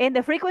 And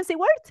the frequency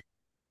word?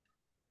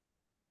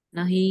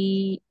 No,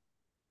 he.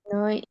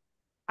 No.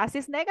 As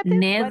is negative?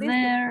 What is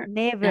Never.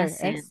 Never.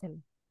 Doesn't.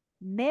 Excellent.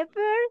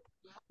 Never.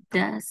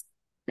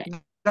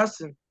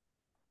 Doesn't.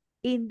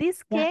 In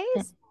this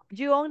case,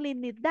 you only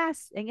need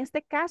does. En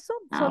este caso,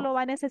 solo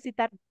va a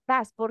necesitar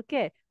does. ¿Por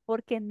qué?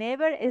 Porque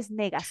never es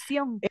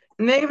negación.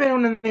 Never es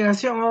una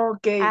negación.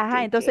 Ok.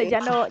 Ajá, entonces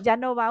ya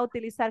no va a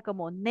utilizar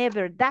como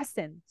never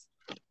doesn't.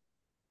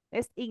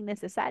 Es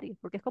innecesario,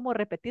 porque es como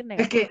repetir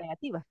negativa,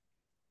 negativa.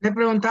 Le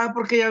preguntaba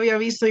porque ya había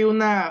visto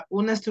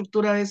una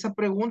estructura de esa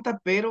pregunta,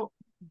 pero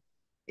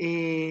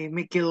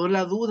me quedó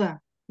la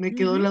duda. Me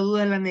quedó la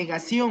duda de la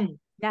negación.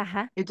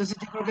 Ajá. Entonces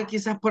yo creo que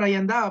quizás por ahí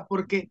andaba,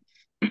 porque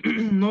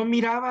no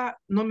miraba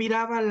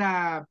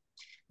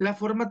la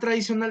forma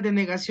tradicional de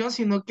negación,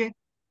 sino que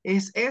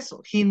es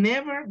eso. He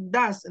never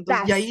does.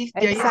 Entonces de ahí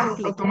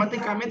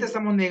automáticamente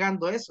estamos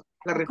negando eso,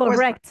 la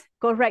respuesta.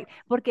 Correct.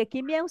 Porque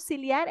aquí mi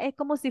auxiliar es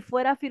como si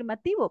fuera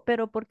afirmativo,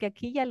 pero porque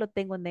aquí ya lo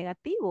tengo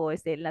negativo.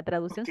 La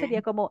traducción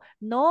sería como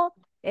no,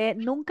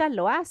 nunca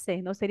lo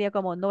hace. No sería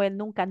como no, él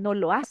nunca no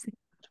lo hace.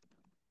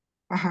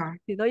 Ajá.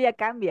 Si no, ya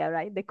cambia,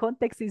 right? The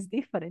context is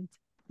different.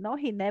 No,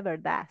 he never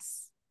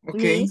does.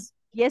 Okay.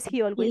 Yes,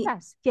 he always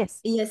does. Yes.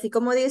 Y así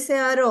como dice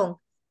Aaron,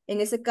 en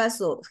ese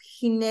caso,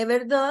 he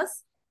never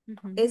does,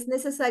 ¿es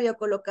necesario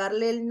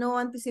colocarle el no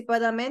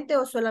anticipadamente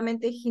o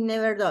solamente he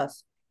never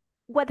does?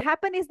 What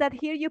happened is that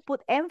here you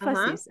put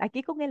emphasis.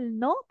 Aquí con el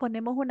no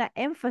ponemos una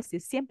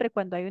énfasis siempre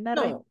cuando hay una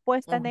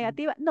respuesta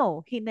negativa.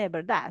 No, he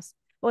never does.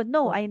 O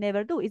no, I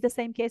never do. It's the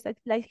same case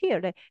like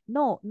here.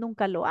 No,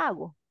 nunca lo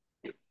hago.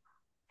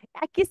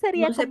 Aquí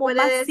sería No como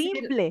más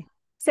simple.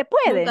 ¿Se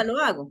puede? Nunca lo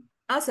hago.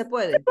 Se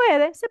puede.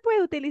 Se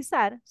puede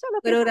utilizar. Solo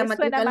que pero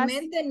suena más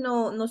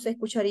no se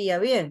escucharía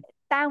bien.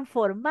 Tan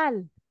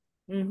formal.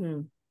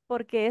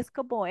 Porque es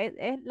como,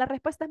 la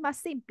respuesta es más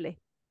simple.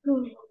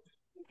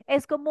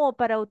 Es como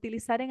para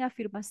utilizar en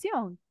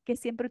afirmación, que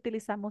siempre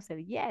utilizamos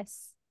el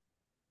yes.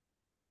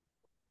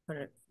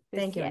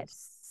 Thank you.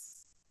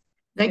 Yes.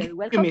 Thank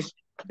you, Miss.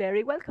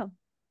 Very welcome.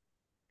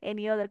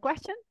 Any other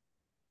question?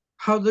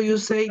 How do you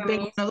say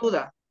tengo una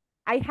duda?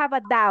 I have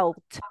a doubt.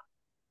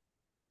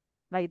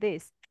 Like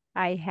this.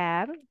 I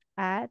have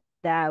a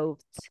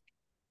doubt.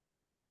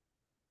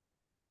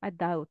 A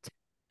doubt.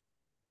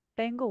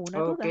 Tengo una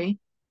duda.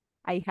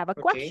 I have a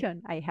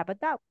question. I have a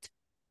doubt.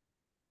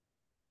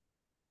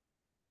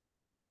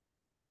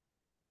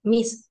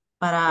 Miss,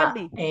 para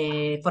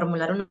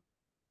formular una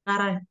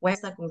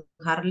respuesta con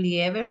hardly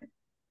ever,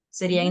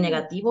 ¿sería en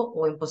negativo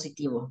o en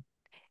positivo?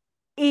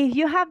 If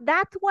you have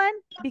that one,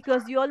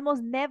 because you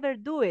almost never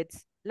do it,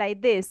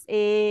 like this.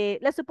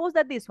 Let's suppose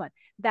that this one.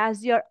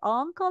 Does your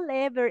uncle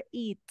ever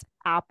eat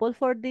apple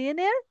for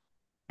dinner?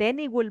 Then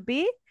it will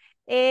be,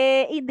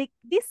 in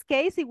this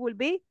case, it will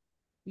be,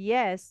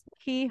 yes,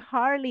 he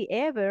hardly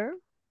ever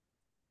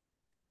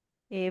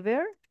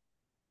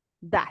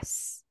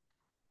does.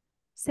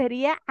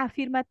 Sería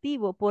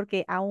afirmativo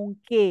porque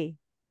aunque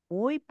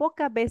muy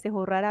pocas veces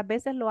o raras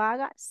veces lo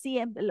haga,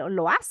 siempre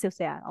lo hace, o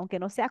sea, aunque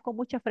no sea con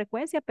mucha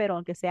frecuencia, pero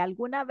aunque sea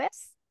alguna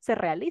vez, se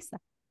realiza.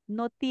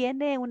 No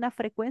tiene una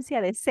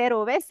frecuencia de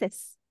 0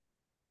 veces.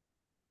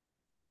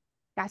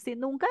 Casi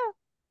nunca,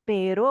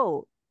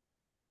 pero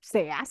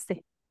se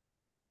hace,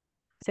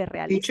 se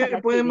realiza la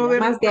Teacher, podemos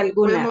actividad. ver, Más de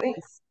alguna podemos,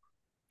 vez.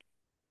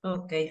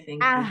 Okay, thank you.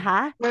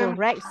 Ajá, podemos,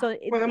 correct. So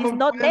it's podemos,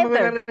 not podemos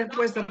ver never. la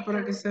respuesta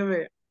para que se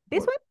vea.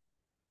 This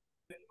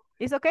one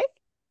is okay.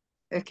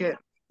 Es que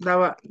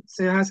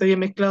se había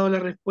mezclado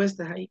las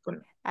respuestas ahí con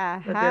las de Ajá,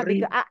 because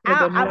arriba. Las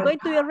de I'm abajo. going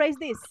to erase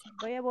this.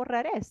 Voy a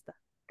borrar esta.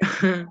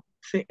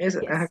 Sí, eso,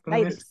 ajá, Yes, con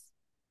like eso. this.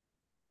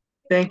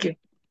 Thank you.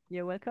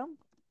 You're welcome.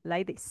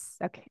 Like this.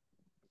 Okay.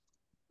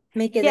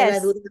 Me queda la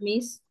Yes. duda,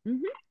 Miss.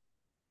 Mhm.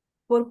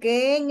 ¿Por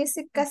qué en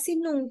ese casi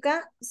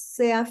nunca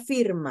se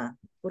afirma?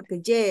 Porque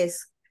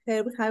yes,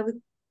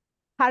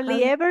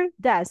 Hardly ever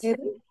does. ever.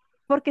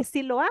 Porque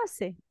sí lo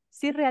hace,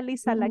 sí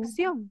realiza la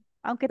acción,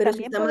 aunque Pero si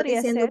también estamos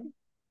podría diciendo, ser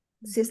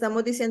si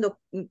estamos diciendo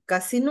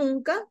casi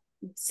nunca,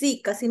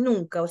 sí, casi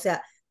nunca. O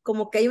sea,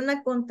 como que hay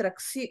una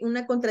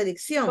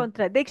contradicción.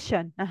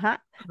 contradiction.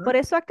 Ajá. Ajá. Por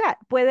eso acá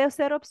puede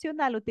ser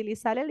opcional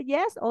utilizar el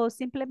yes o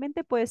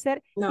simplemente puede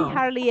ser he No.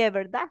 hardly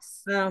ever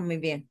does. Ah, muy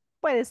bien.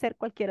 Puede ser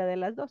cualquiera de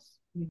las dos.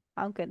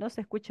 Aunque no se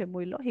escuche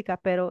muy lógica,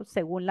 pero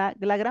según la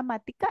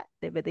gramática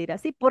debe de ir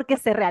así, porque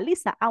se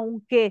realiza,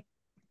 aunque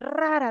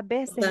raras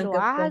veces Tan lo que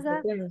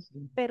haga,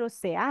 consecuencia. pero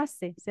se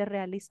hace, se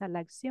realiza la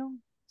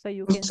acción. So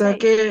you O can sea say,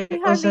 que, he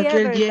o sea hardly que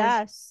el ever yes,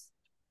 does.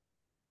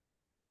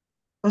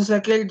 o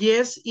sea que el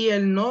yes y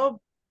el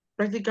no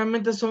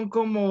prácticamente son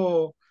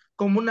como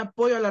un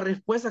apoyo a la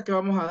respuesta que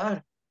vamos a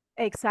dar.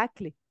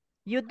 Exactly.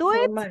 You do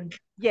it? Formal.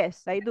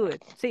 Yes, I do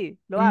it. Sí,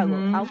 lo hago.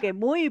 Aunque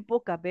muy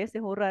pocas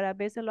veces o raras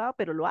veces lo hago,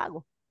 pero lo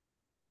hago.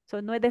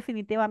 So no es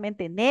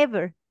definitivamente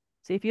never.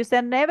 So if you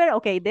say never,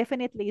 okay,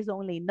 definitely is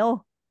only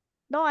no.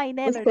 No, I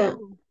never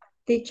do.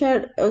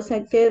 Teacher, o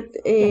sea que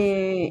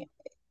Yes.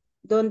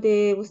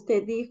 donde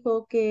usted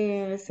dijo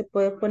que se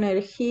puede poner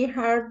he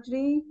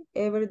hardly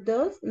ever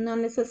does, no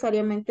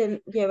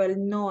necesariamente lleva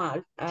el no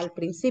al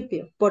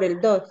principio, por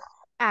el does.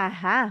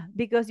 Ajá,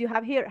 because you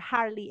have here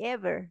hardly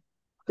ever.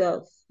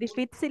 Does.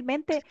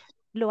 Difícilmente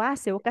lo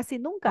hace o casi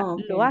nunca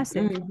Okay. lo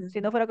hace. Mhm. Si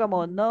no fuera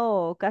como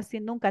no, casi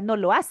nunca no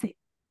lo hace.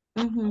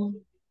 Mhm.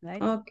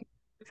 Right? Okay.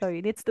 So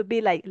it needs to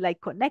be like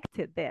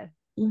connected there.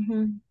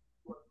 Mhm.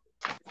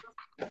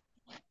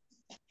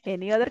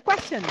 Any other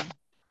question?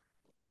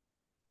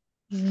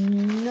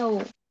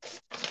 No.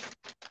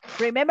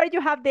 Remember you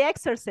have the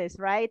exercise,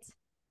 right?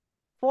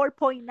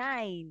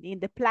 4.9 in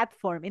the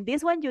platform. In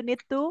this one, you need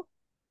to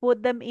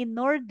put them in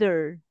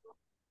order.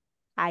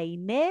 I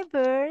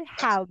never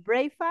have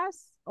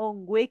breakfast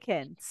on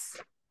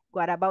weekends.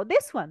 What about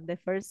this one? The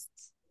first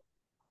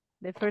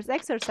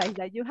exercise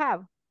that you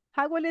have.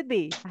 How will it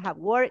be? I have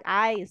work,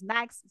 I,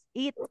 snacks,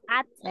 eat,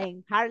 at,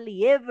 and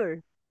hardly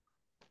ever.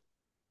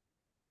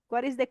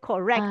 What is the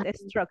correct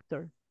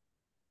structure?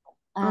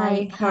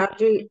 I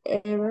hardly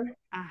ever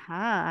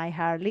I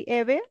hardly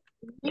ever.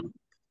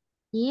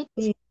 Eat.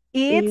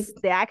 Eats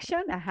the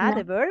action,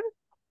 the verb.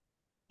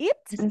 Eat.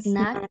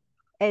 Snack.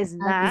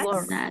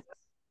 Snacks.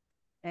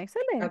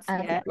 Excellent.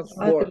 At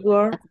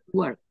work.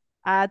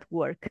 At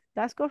work.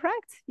 That's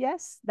correct.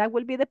 Yes, that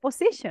will be the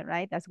position,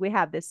 right? As we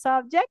have the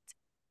subject,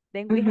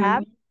 then we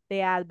have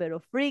the adverb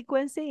of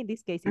frequency. In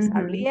this case, it's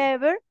hardly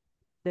ever,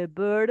 the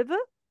verb,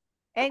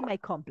 and my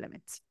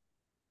complement.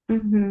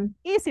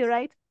 Easy,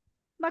 right?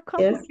 Not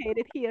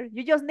complicated here.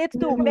 You just need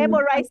to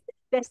memorize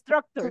the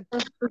structure.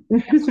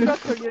 The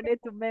structure you need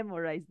to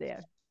memorize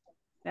there.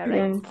 All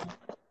right?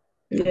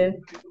 Yes.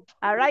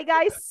 All right,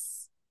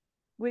 guys.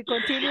 We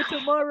continue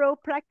tomorrow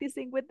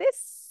practicing with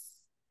this.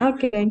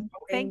 Okay.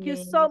 Thank you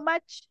so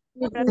much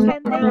for Thank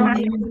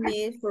attending. you,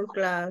 Miss, for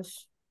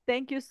class.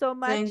 Thank you so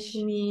much. Thank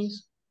you,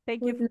 Miss.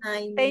 Thank you Good for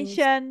night, your Miss.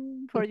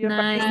 attention, for your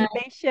night.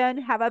 participation.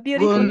 Have a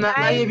beautiful Good night,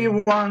 night.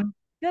 everyone.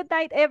 Good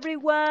night,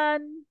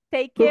 everyone.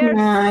 Take Good care.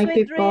 night, Sweet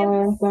people.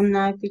 dreams. Good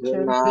night,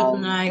 teacher. Good Good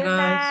night, guys.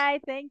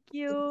 night. Thank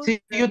you.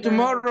 See you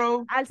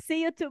tomorrow. I'll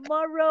see you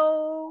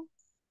tomorrow.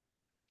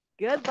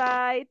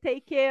 Goodbye.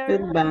 Take care.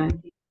 Goodbye.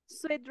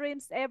 Sweet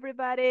dreams,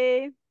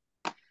 everybody.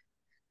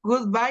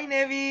 Goodbye,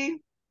 Nevi.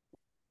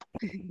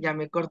 Ya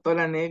me cortó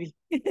la Nevi.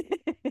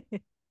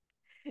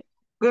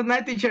 Good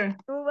night, teacher.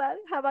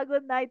 Have a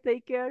good night.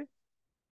 Take care.